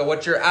focused on,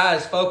 what your eye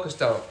is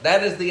focused on.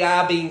 That is the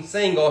eye being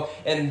single,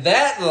 and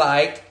that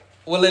light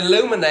will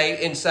illuminate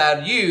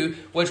inside you,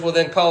 which will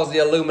then cause the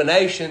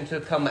illumination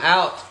to come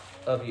out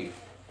of you.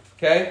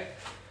 Okay?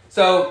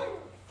 So,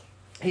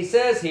 he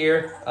says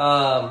here,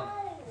 well,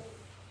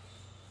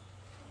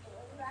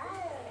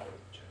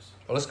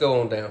 let's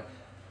go on down.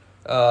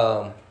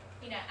 I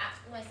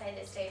want to say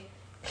this too.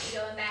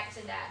 Going back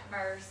to that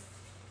verse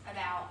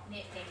about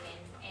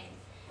nitpicking, and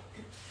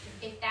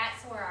if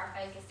that's where our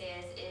focus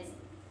is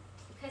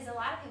because a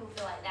lot of people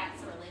feel like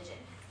that's religion.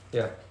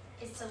 Yeah.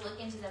 Is to look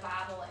into the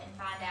Bible and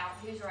find out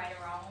who's right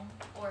or wrong,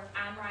 or if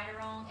I'm right or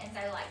wrong. And so,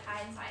 like,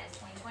 hindsight is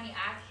 20/20.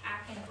 I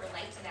can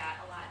relate to that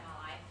a lot in my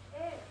life.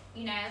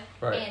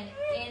 Right. And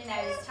in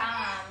those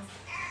times,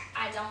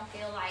 I don't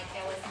feel like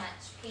there was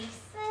much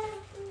peace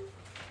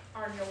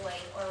or joy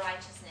or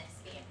righteousness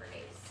being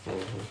produced.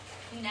 Mm-hmm.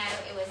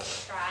 It was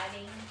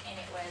striving and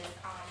it was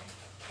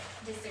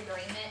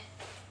disagreement.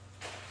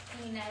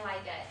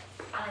 Like an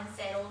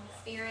unsettled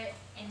spirit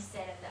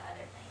instead of the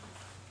other things.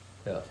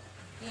 Yeah.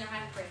 You don't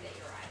have to prove that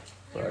you're right.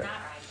 You're Right.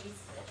 not right.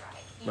 Jesus is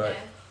right.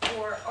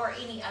 Right. Or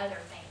any other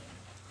thing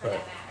for Right.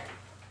 that matter.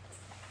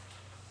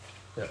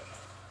 Yeah.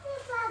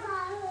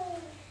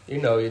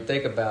 You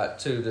think about,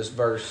 too, this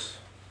verse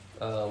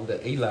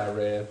that Eli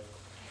read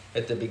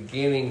at the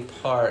beginning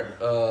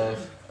part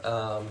of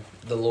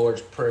the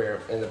Lord's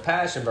Prayer. In the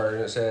Passion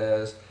Version, it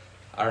says,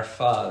 Our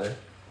Father,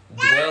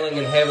 dwelling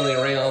in heavenly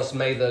realms,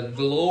 may the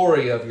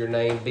glory of your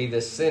name be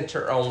the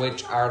center on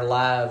which our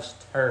lives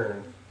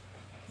turn.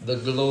 The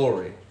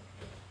glory.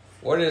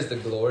 What is the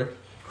glory?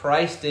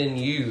 Christ in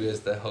you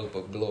is the hope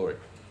of glory.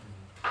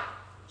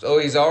 So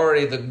He's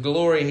already, the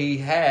glory He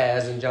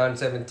has in John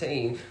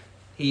 17,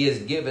 He is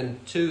given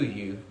to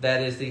you.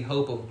 That is the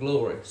hope of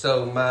glory.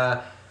 So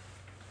my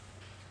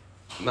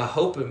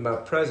hope and my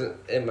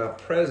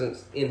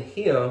presence in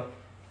Him,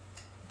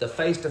 the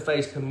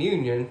face-to-face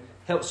communion,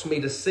 helps me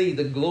to see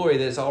the glory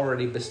that's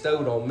already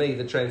bestowed on me,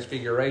 the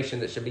transfiguration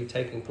that should be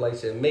taking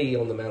place in me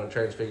on the Mount of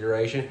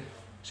Transfiguration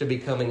should be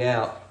coming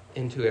out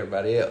into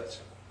everybody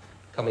else,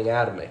 coming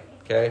out of me.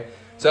 Okay?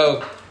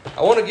 So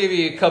I want to give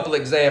you a couple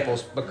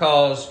examples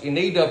because you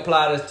need to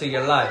apply this to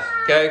your life.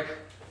 Okay?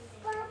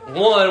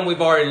 One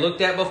we've already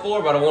looked at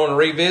before, but I want to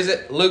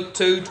revisit. Luke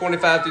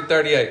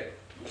 2:25-38.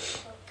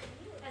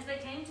 As they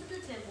came to the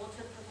temple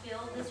to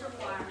fulfill this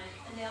requirement,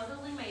 an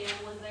elderly man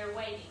was there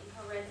waiting,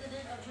 a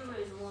resident of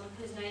Jerusalem,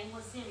 whose name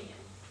was Simeon.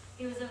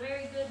 He was a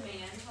very good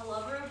man, a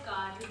lover of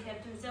God, who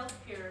kept himself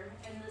pure,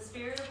 and the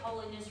spirit of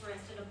holiness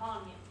rested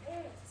upon him.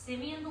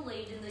 Simeon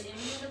believed in the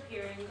imminent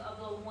appearing of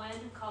the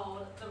one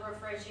called the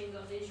Refreshing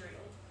of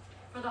Israel.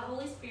 For the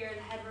Holy Spirit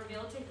had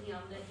revealed to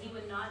him that he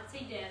would not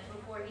see death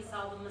before he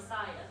saw the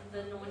Messiah,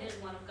 the anointed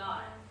one of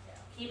God.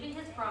 Keeping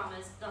his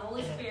promise, the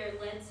Holy Spirit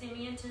led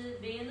Simeon to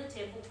be in the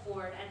temple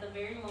court at the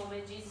very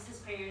moment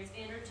Jesus' parents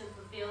entered to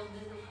fulfill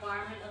the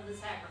requirement of the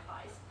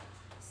sacrifice.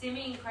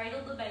 Simeon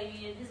cradled the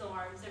baby in his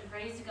arms and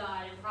praised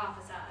God and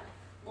prophesied,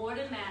 Lord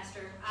and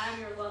Master, I am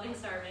your loving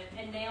servant,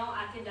 and now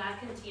I can die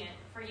content,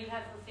 for you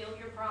have fulfilled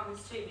your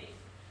promise to me.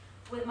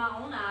 With my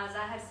own eyes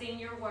I have seen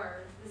your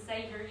word, the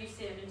Savior you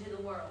sent into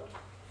the world.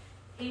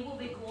 He will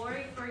be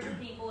glory for your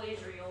people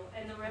Israel,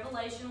 and the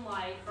revelation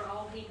light for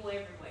all people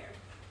everywhere.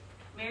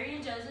 Mary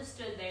and Joseph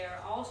stood there,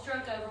 all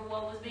struck over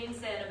what was being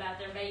said about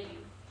their baby.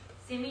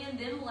 Simeon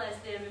then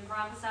blessed them and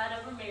prophesied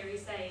over Mary,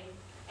 saying,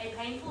 A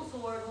painful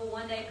sword will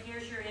one day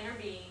pierce your inner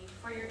being,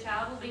 for your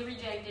child will be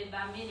rejected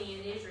by many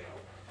in Israel.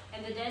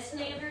 And the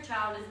destiny of your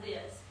child is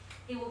this.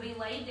 He will be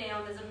laid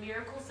down as a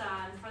miracle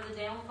sign for the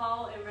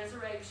downfall and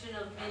resurrection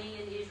of many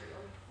in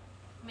Israel.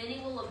 Many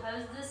will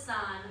oppose this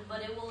sign,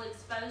 but it will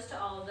expose to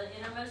all the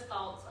innermost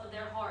thoughts of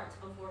their hearts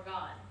before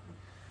God.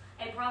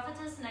 A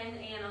prophetess named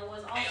Anna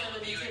was also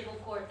in the temple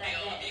court that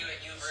day.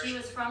 She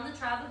was from the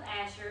tribe of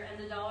Asher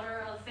and the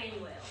daughter of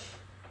Phanuel.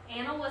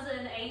 Anna was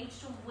an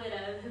aged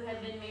widow who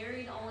had been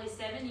married only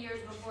 7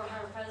 years before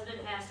her husband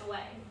passed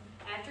away.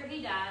 After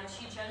he died,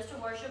 she chose to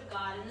worship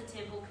God in the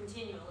temple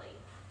continually.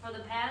 For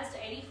the past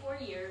 84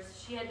 years,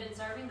 she had been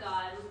serving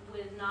God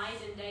with night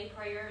and day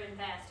prayer and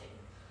fasting.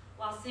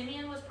 While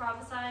Simeon was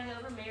prophesying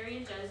over Mary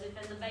and Joseph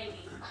and the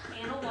baby,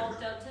 Anna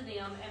walked up to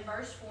them and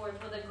burst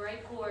forth with a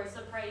great chorus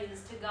of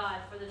praises to God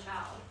for the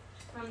child.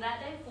 From that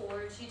day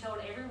forward, she told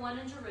everyone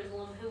in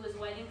Jerusalem who was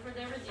waiting for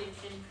their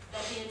redemption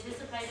that the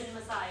anticipated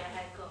Messiah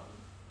had come.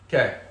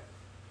 Okay.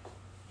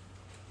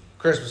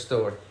 Christmas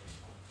story.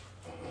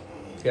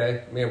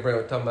 Okay, me and Brent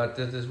were talking about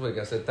this week.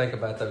 I said, think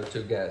about those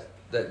two guys,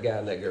 that guy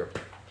and that girl.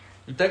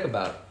 You think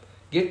about it.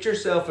 Get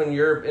yourself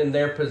in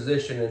their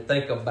position and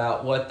think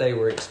about what they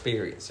were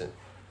experiencing.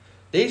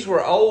 These were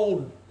an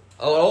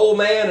old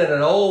man and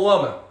an old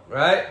woman,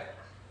 right?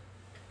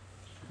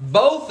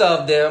 Both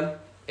of them,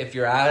 if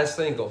your eye is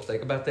single,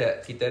 think about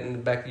that. Keep that in the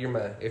back of your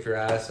mind. If your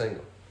eye is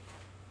single.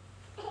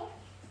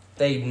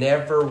 they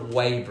never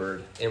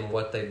wavered in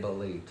what they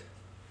believed.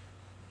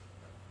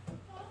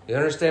 You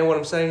understand what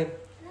I'm saying?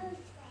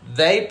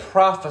 They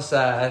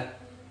prophesied.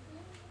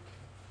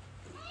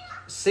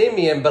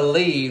 Simeon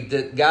believed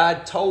that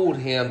God told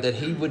him that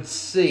he would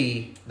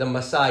see the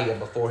Messiah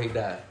before he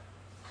died.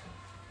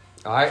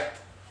 All right?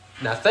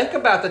 Now think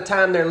about the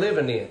time they're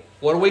living in.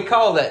 What do we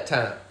call that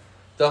time?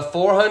 The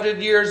 400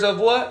 years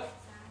of what?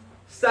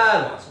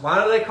 Silence.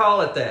 Why do they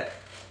call it that?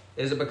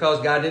 Is it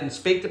because God didn't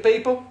speak to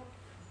people?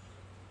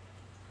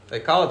 They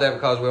call it that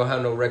because we don't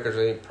have no records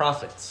of any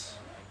prophets.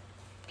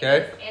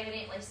 Okay?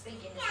 Evidently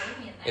speaking to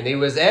Simeon. And he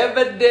was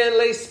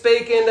evidently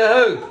speaking to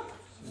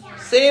who?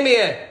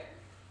 Simeon.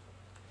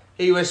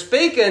 He was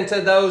speaking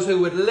to those who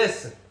would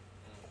listen.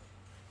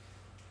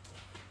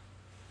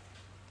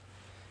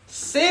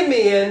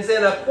 Simeon's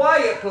in a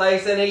quiet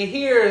place and he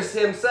hears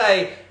him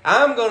say,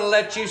 I'm going to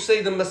let you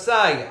see the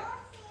Messiah.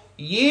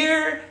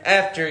 Year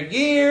after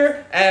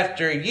year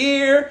after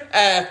year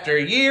after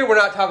year. We're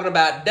not talking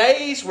about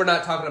days. We're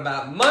not talking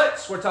about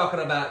months. We're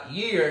talking about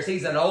years.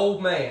 He's an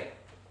old man.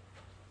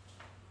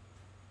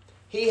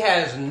 He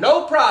has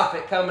no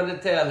prophet coming to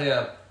tell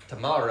him,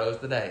 tomorrow's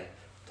the day.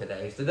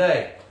 Today's the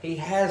day. He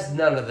has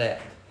none of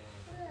that.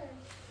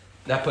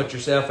 Now put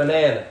yourself in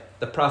Anna,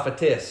 the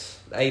prophetess.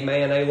 A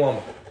man, a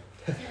woman.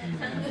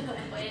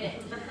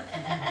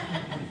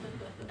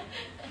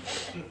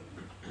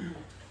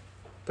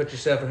 Put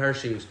yourself in her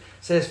shoes. It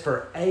says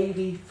for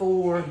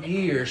 84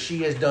 years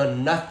she has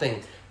done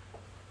nothing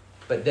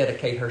but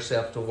dedicate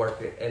herself to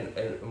working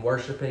and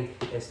worshiping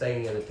and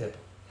staying in the temple.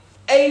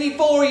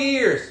 84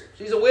 years.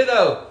 She's a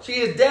widow. She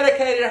has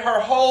dedicated her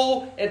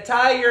whole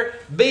entire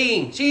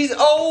being. She's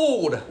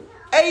old.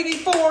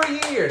 84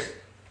 years.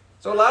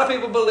 So a lot of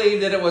people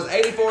believe that it was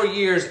 84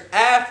 years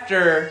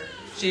after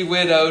she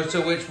widowed,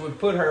 so which would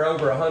put her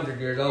over 100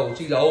 years old.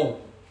 She's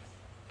old.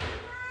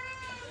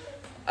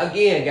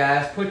 Again,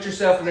 guys, put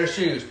yourself in their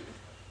shoes.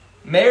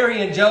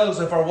 Mary and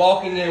Joseph are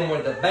walking in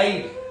with the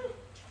baby.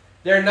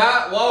 They're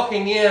not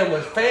walking in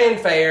with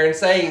fanfare and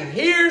saying,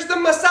 here's the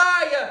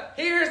Messiah,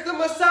 here's the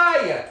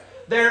Messiah.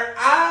 Their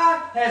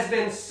eye has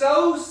been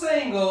so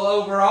single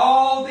over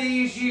all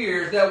these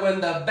years that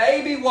when the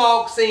baby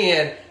walks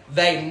in,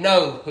 they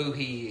know who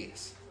he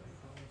is.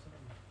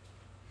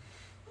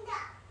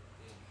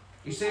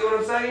 You see what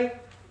I'm saying?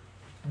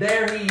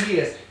 There he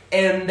is.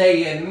 And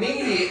they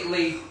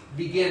immediately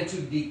begin to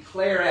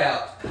declare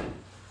out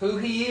who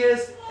he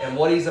is and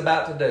what he's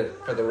about to do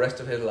for the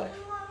rest of his life.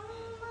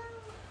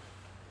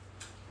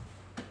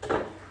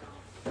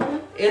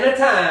 In a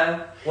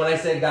time when they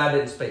said God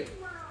didn't speak.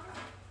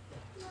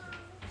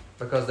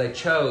 Because they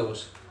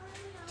chose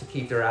to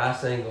keep their eye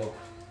single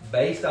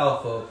based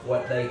off of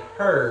what they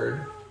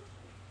heard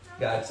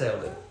God tell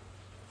them.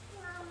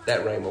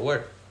 That rhema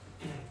word.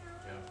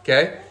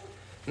 Okay?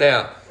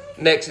 Now,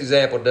 next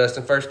example,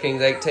 Dustin, 1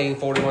 Kings 18,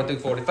 41 through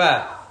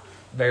 45.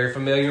 Very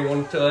familiar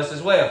one to us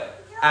as well.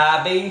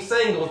 I being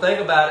single, think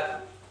about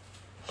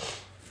it.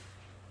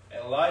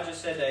 And Elijah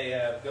said to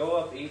Ahab, go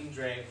up, eat and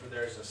drink, for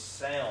there is a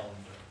sound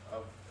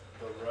of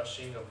the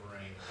rushing of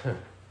rain.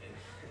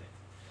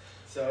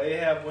 So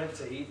Ahab went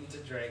to eat and to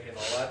drink, and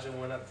Elijah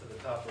went up to the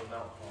top of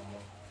Mount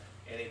Carmel,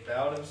 and he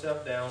bowed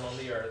himself down on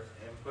the earth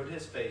and put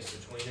his face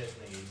between his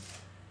knees.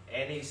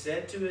 And he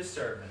said to his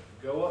servant,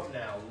 go up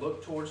now,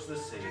 look towards the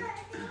sea.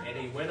 And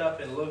he went up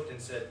and looked and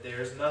said,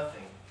 there's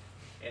nothing.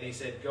 And he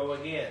said, go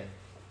again,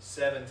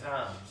 7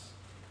 times.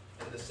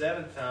 And the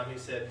 7th time he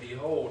said,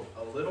 behold,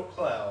 a little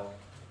cloud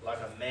like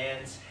a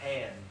man's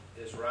hand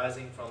is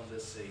rising from the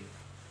sea.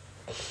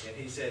 And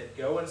he said,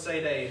 go and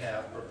say to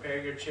Ahab, prepare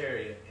your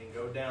chariot and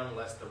go down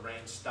lest the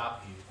rain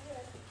stop you.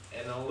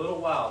 And in a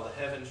little while the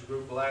heavens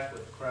grew black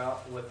with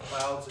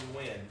clouds and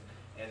wind,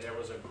 and there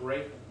was a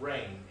great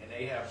rain. And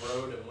Ahab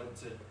rode and went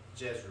to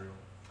Jezreel.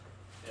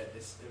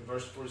 In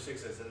verse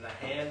 46 says, and the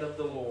hand of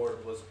the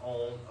Lord was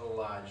on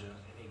Elijah,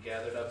 and he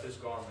gathered up his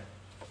garment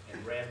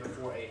and ran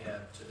before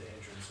Ahab to the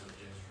entrance of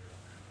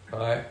Jezreel. All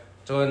right.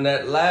 So in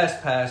that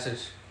last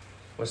passage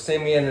with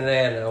Simeon and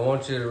Anna, I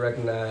want you to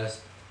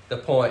recognize the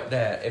point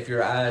that if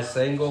your eye is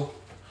single,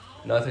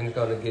 nothing's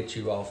going to get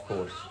you off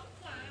course.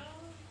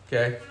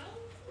 Okay?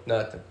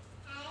 Nothing.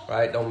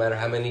 Right? Don't matter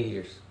how many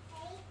years.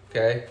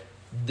 Okay?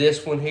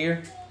 This one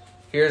here,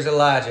 here's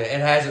Elijah. It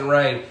hasn't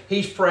rained.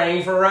 He's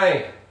praying for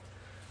rain.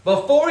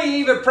 Before he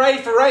even prayed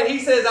for rain, he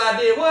says, I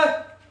did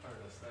what?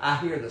 I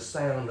hear the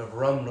sound of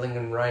rumbling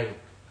and rain.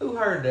 Who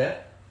heard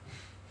that?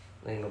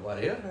 Ain't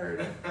nobody else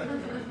heard it.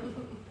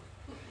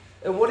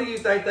 And what do you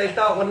think they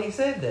thought when he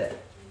said that?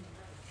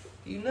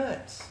 You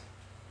nuts.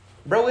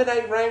 Bro, it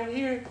ain't rained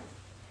here.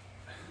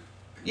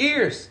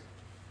 Years.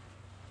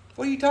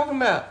 What are you talking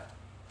about?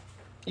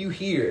 You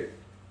hear it.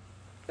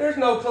 There's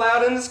no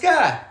cloud in the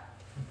sky.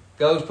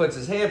 Goes, puts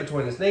his head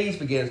between his knees,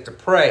 begins to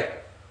pray.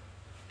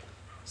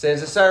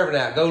 Sends a servant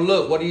out. Go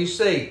look. What do you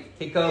see?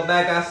 He comes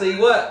back. I see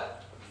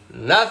what?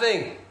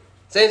 Nothing.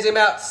 Sends him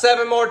out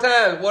 7 more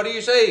times. What do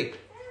you see?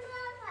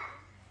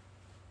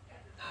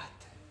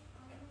 Nothing.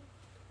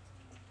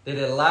 Did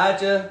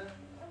Elijah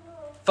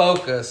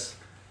focus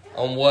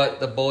on what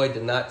the boy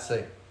did not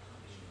see.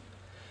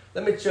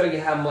 Let me show you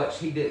how much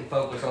he didn't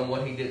focus on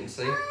what he didn't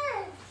see.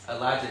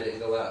 Elijah didn't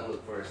go out and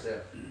look for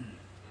himself.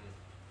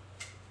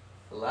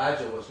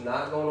 Elijah was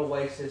not going to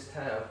waste his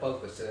time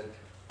focusing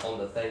on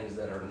the things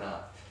that are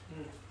not.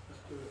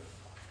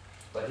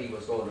 But he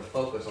was going to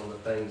focus on the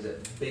things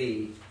that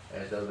be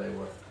as though they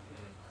were.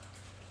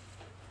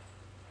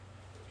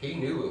 He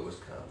knew it was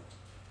coming.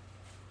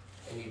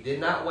 And he did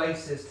not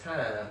waste his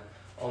time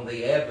on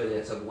the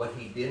evidence of what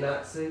he did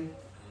not see.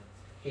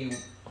 He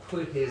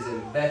put his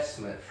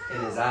investment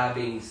in his eye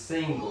being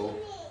single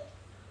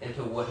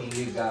into what he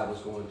knew God was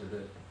going to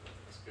do.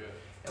 That's good.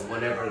 And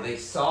whenever they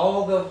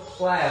saw the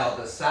cloud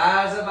the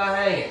size of a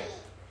hand,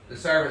 the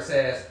servant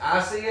says,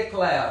 I see a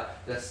cloud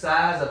the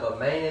size of a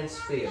man's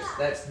fist.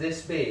 That's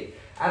this big.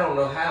 I don't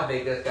know how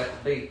big that's got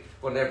to be.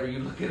 Whenever you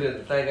look at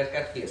the thing, that's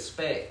got to be a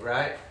speck,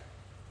 right?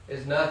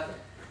 It's nothing.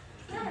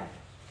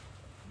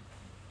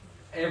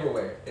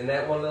 Everywhere in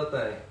that one little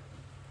thing.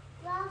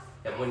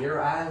 And when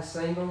your eye is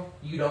single,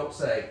 you don't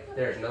say,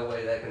 there's no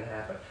way that can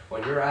happen.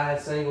 When your eye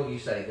is single, you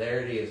say, there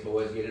it is,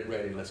 boys, get it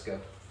ready, let's go.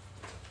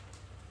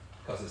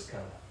 Because it's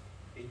coming.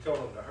 He told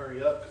them to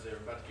hurry up because they were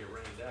about to get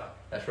rained out.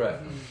 That's right.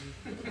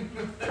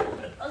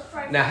 Let's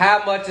pray. Now,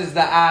 how much is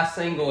the eye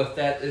single if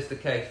that is the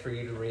case for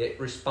you to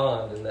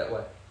respond in that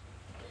way?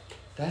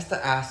 That's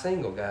the eye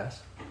single,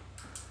 guys.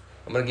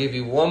 I'm going to give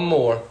you one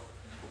more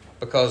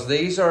because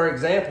these are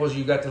examples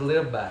you got to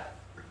live by.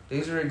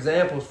 These are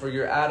examples for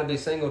your eye to be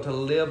single to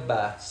live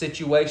by.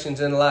 Situations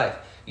in life.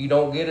 You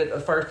don't get it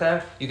the first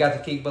time, you got to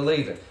keep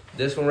believing.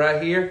 This one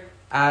right here,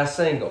 eye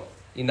single.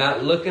 You're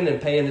not looking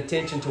and paying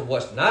attention to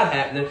what's not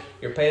happening.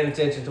 You're paying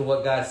attention to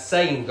what God's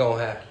saying is going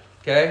to happen.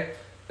 Okay?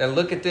 Now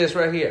look at this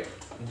right here.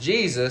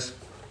 Jesus,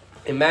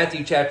 in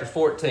Matthew chapter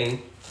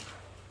 14,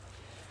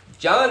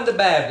 John the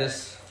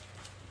Baptist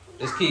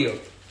is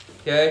killed.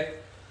 Okay?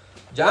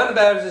 John the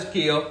Baptist is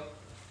killed.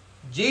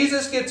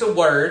 Jesus gets a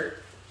word.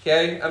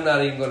 Okay? I'm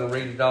not even going to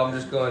read it all. I'm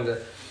just going to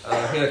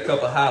hit a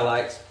couple of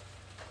highlights.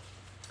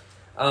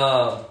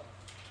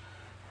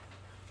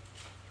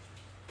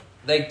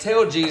 They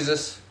tell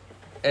Jesus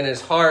in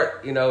his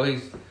heart, you know,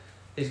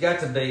 he's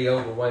got to be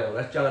overwhelmed.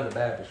 That's John the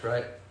Baptist,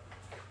 right?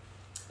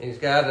 And it's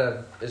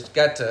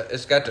got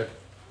to,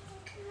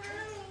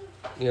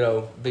 you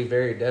know, be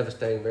very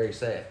devastating, very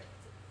sad.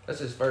 That's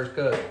his first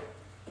cousin.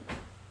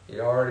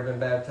 He'd already been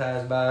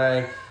baptized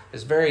by him.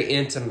 It's very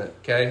intimate,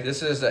 okay?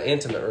 This is an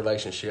intimate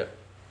relationship,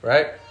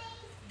 right?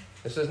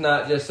 This is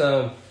not just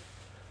some,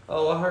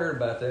 oh, I heard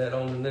about that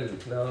on the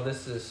news. No,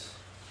 this is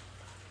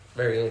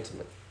very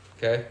intimate,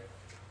 okay?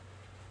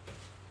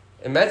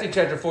 In Matthew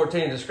chapter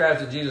 14, it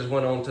describes that Jesus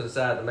went on to the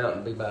side of the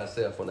mountain to be by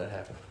himself when that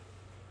happened.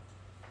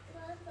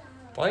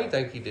 Why do you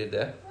think he did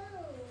that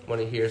when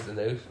he hears the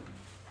news?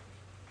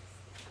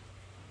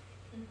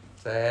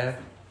 Sad.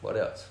 What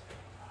else?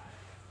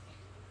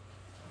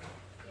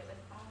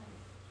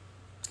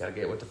 Got to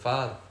get with the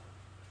Father.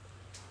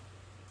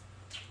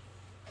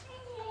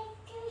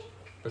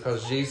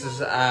 Because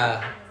Jesus'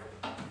 eye,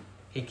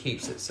 he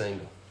keeps it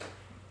single.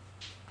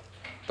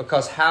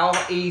 Because how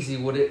easy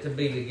would it to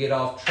be to get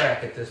off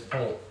track at this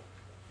point?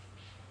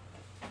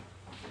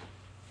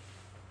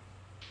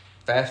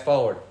 Fast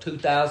forward,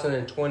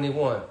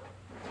 2021.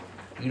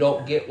 You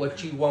don't get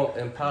what you want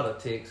in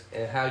politics,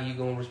 and how you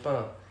going to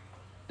respond?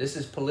 This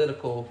is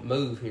political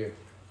move here.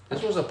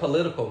 This was a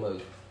political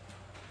move.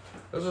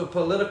 This was a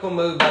political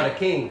move by the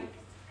king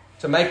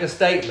to make a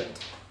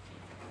statement.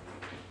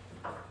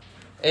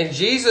 And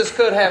Jesus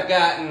could have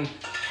gotten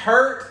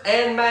hurt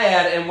and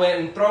mad and went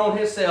and thrown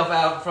himself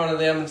out in front of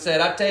them and said,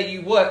 I tell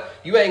you what,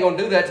 you ain't going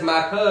to do that to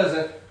my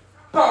cousin.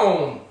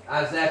 Boom!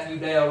 I zap you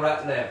down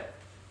right now.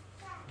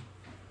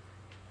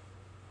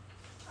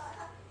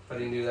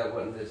 But he knew that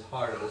wasn't his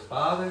heart of his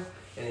Father,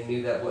 and he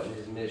knew that wasn't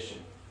his mission.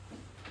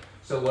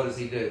 So what does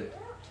he do?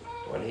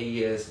 When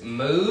he is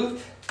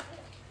moved,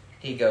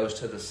 he goes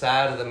to the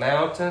side of the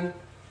mountain,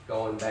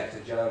 going back to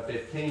John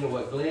 15 and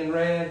what Glenn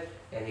read,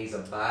 and he's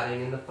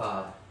abiding in the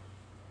Father.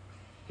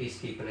 He's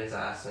keeping his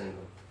eye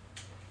single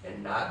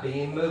and not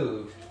being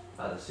moved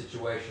by the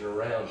situation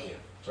around him.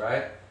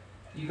 Right?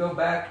 You go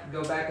back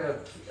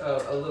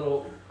a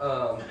little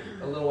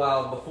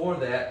while before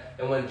that,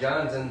 and when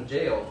John's in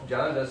jail,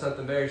 John does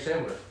something very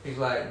similar. He's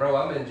like, "Bro,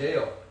 I'm in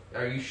jail.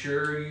 Are you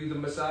sure you the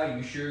Messiah?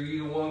 You sure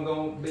you the one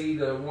gonna be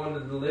the one to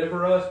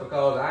deliver us?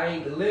 Because I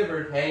ain't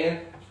delivered,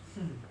 hand."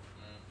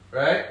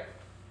 Right?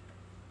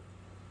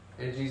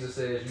 And Jesus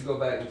says, you go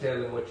back and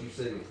tell them what you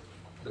see.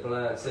 The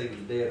blind see, the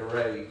dead are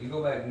raised. You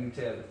go back and you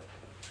tell them.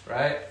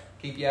 Right?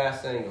 Keep your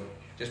eyes single.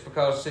 Just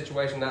because the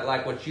situation not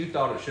like what you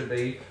thought it should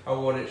be or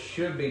what it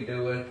should be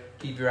doing,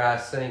 keep your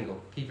eyes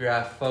single. Keep your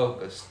eye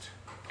focused.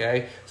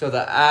 Okay? So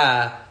the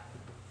eye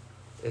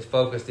is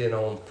focused in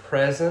on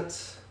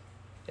presence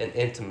and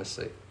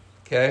intimacy.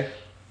 Okay?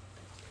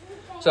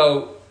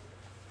 So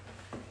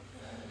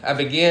I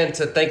began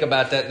to think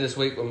about that this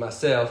week with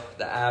myself,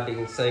 the eye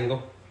being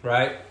single,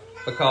 right?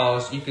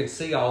 Because you can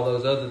see all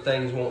those other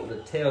things wanting to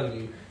tell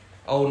you,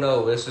 oh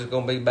no, this is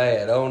going to be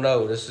bad. Oh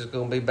no, this is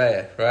going to be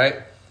bad,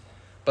 right?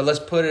 But let's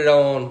put it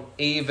on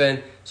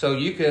even, so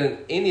you can,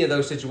 any of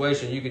those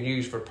situations you can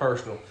use for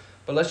personal.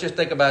 But let's just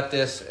think about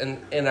this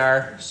in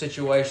our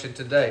situation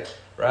today,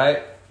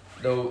 right?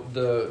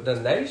 The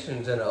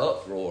nation's in an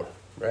uproar,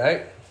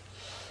 right?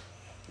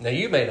 Now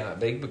you may not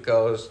be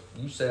because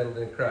you settled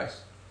in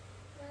Christ.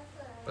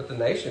 But the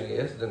nation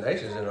is. The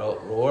nation's in an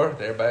uproar.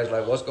 Everybody's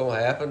like, what's going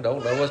to happen?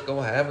 Don't know what's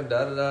going to happen.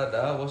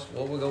 Da-da-da-da.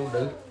 What we going to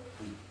do?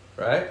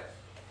 Right?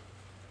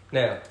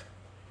 Now,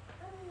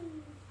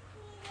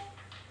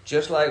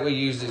 just like we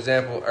used the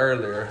example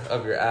earlier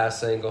of your eye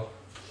single,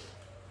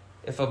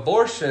 if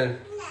abortion's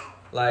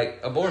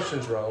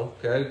wrong,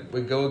 okay,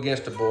 we go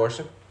against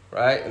abortion,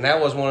 right? And that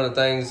was one of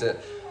the things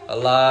that a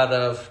lot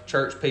of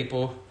church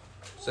people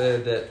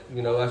said that,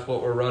 that's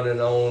what we're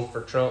running on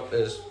for Trump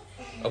is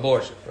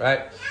abortion,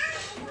 right?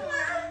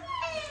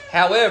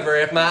 However,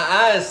 if my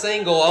eye is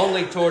single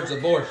only towards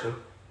abortion,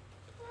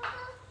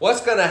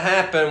 what's going to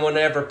happen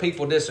whenever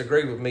people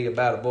disagree with me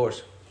about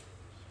abortion?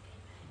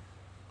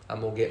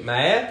 I'm going to get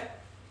mad.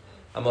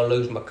 I'm going to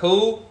lose my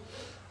cool.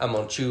 I'm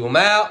going to chew them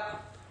out.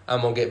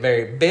 I'm going to get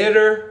very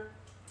bitter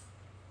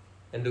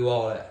and do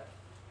all that.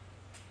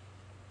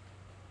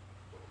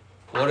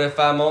 What if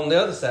I'm on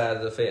the other side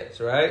of the fence,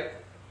 right?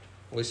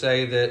 We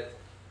say that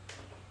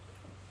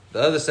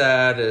the other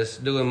side is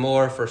doing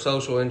more for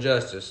social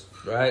injustice,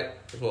 right?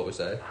 That's what we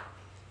say.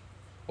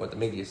 What the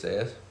media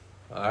says.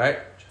 All right?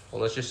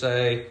 Well, let's just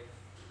say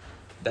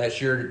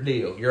that's your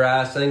deal. Your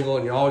eye's single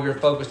and all you're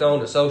focused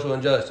on is social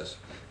injustice.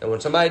 And when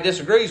somebody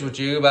disagrees with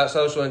you about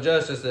social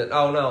injustice, that,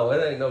 oh no,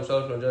 it ain't no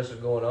social injustice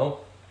going on,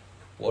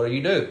 what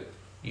do?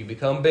 You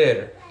become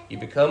bitter. You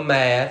become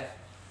mad.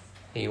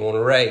 And you want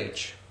to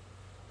rage.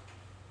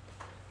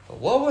 But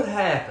what would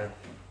happen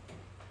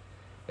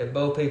if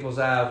both people's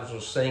eyes were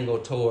single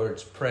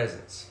towards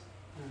presence?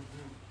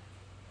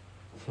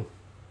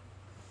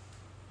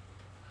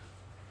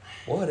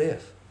 What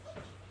if?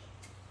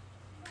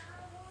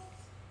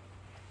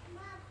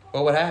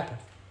 What would happen?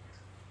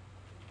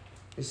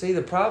 You see,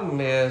 the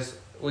problem is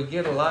we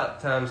get a lot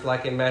of times,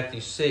 like in Matthew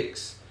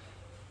 6,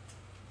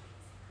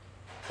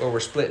 where we're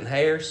splitting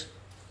hairs.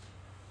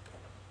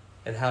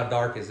 And how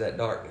dark is that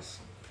darkness?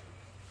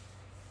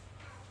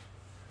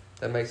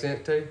 That make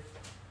sense to you?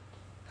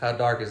 How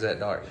dark is that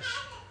darkness?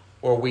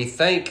 Or we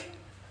think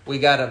we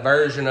got a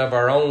version of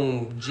our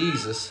own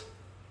Jesus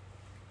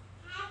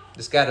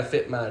that's got to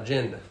fit my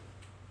agenda.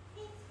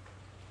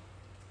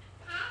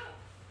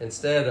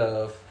 Instead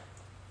of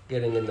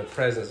getting in the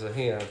presence of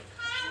Him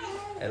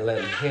and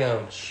letting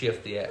Him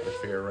shift the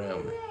atmosphere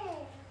around me.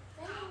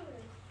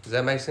 Does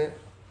that make sense?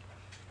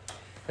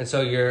 And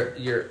so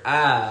your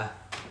eye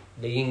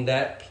being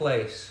that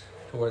place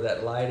to where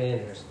that light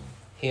enters,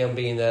 Him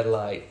being that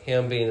light,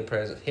 Him being the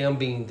presence, Him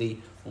being the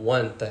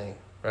one thing,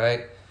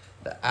 right?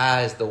 The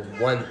eye is the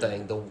one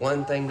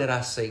thing that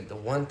I seek, the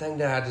one thing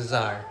that I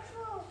desire.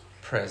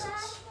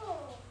 Presence,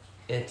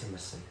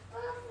 intimacy.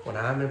 When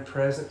I'm in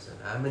presence and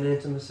I'm in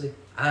intimacy,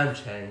 I'm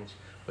changed.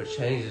 What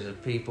changes the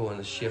people and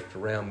the shift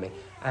around me.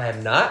 I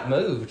am not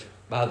moved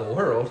by the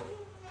world.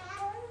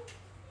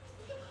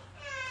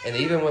 And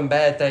even when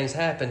bad things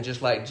happen,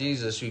 just like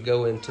Jesus, you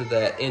go into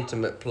that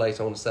intimate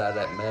place on the side of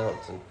that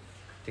mountain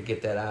to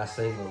get that eye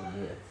single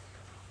again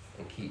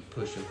and keep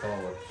pushing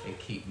forward and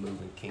keep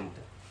moving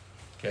kingdom.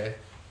 Okay?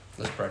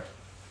 Let's pray.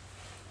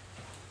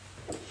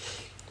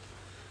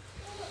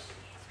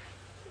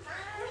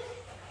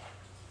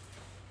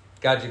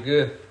 God, you're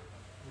good.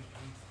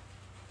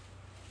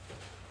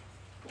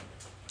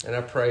 And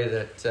I pray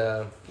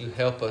that you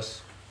help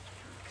us,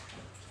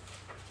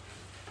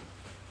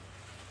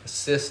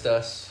 assist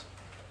us,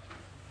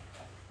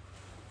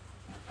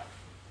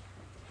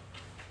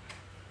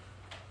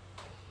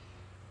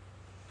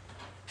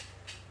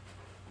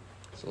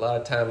 so a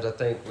lot of times I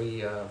think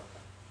we,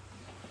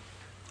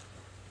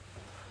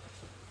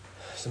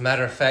 as a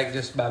matter of fact,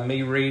 just by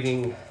me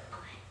reading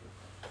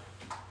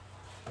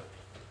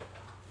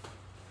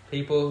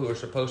people who are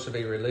supposed to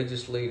be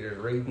religious leaders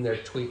reading their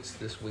tweets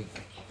this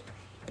week,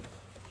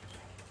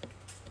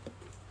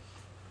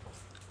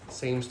 it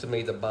seems to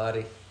me the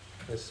body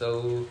is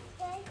so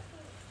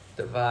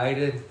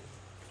divided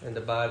and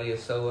the body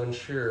is so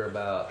unsure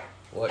about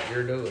what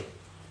you're doing.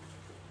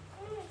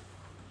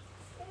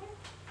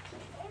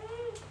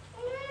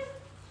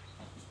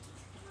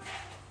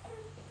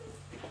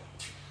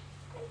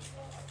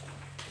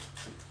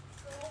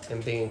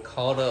 And being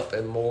caught up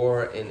in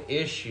more in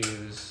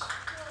issues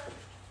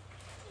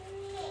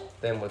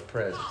than with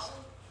presence.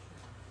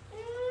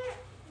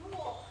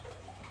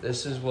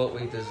 This is what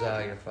we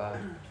desire, Father.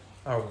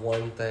 Our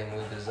one thing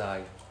we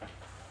desire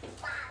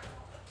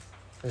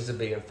is to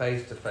be in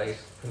face-to-face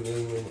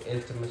communion,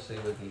 intimacy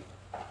with you.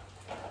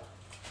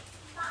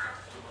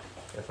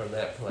 And from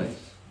that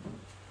place,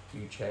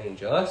 you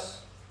change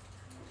us,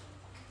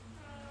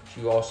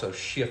 but you also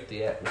shift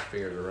the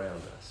atmosphere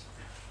around us.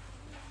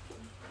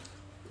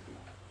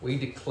 We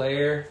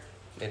declare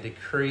and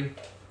decree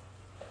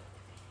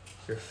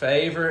your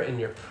favor and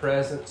your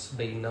presence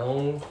be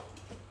known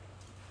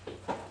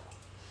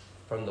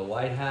from the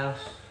White House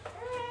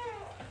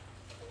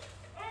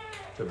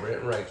to Brent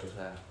and Rachel's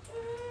house.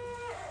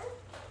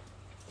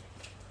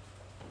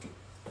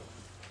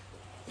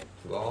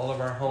 To all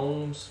of our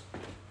homes,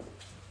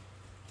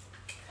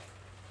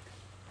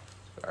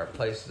 to our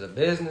places of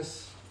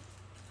business,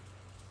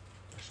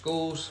 our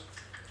schools,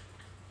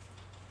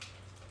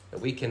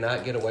 that we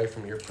cannot get away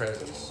from your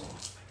presence.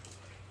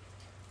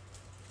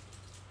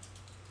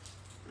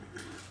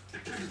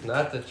 It's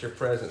not that your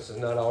presence is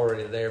not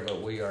already there,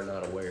 but we are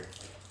not aware.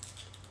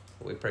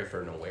 We pray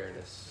for an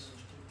awareness,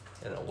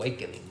 an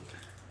awakening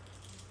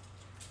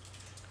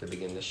to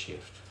begin to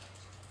shift.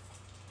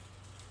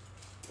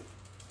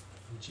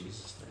 In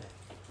Jesus'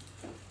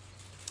 name.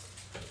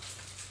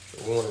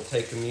 So we want to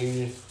take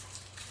communion.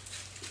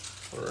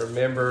 We want to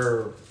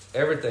remember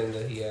everything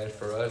that He has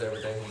for us,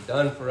 everything He's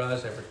done for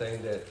us,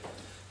 everything that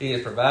He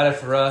has provided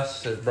for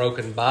us, His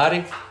broken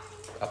body.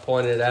 I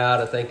pointed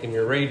out, I think in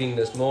your reading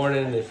this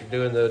morning, if you're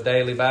doing the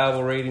daily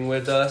Bible reading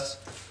with us,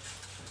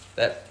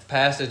 that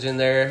passage in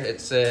there, it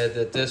said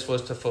that this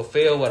was to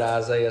fulfill what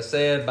Isaiah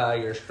said, by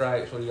your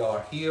stripes we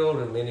are healed.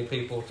 And many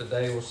people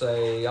today will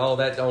say, oh,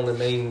 that only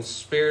means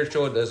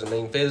spiritual, it doesn't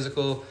mean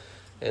physical.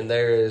 And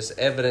there is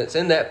evidence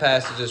in that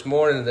passage this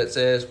morning that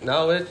says,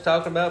 no, it's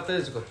talking about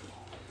physical.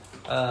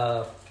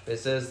 It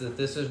says that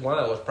this is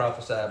why it was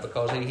prophesied,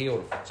 because He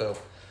healed them. So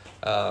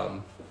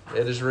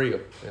it is real.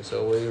 And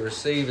so we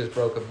receive His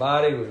broken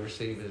body, we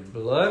receive His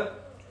blood.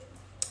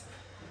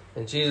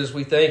 And Jesus,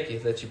 we thank You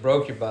that You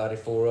broke Your body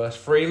for us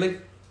freely.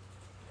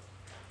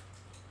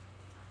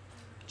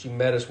 That You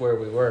met us where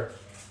we were.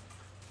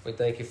 We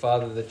thank You,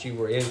 Father, that You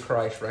were in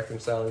Christ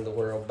reconciling the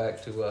world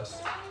back to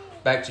us,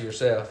 back to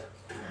Yourself.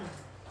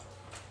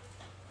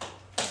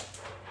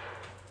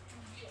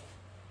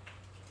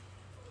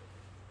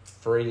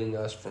 Freeing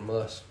us from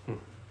us.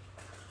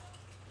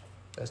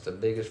 That's the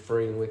biggest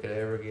freeing we could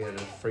ever get,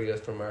 is free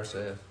us from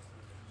ourselves.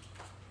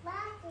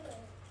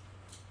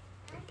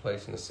 And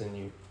placing us in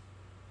You.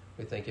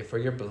 We thank You for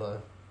Your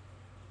blood.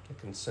 It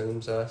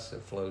consumes us,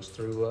 it flows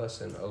through us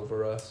and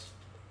over us.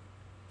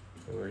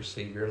 And we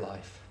receive Your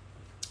life.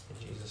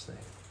 In Jesus' name.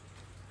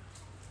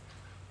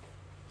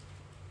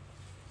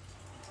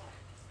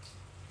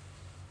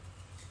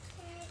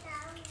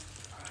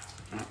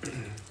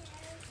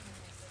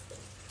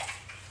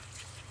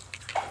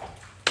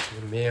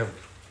 Amen.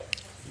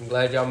 I'm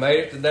glad y'all made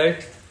it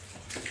today.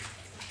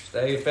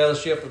 Stay in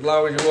fellowship as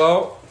long as you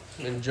want.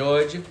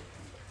 Enjoyed you.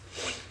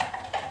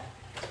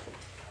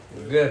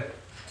 Good.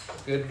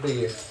 Good to be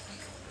here.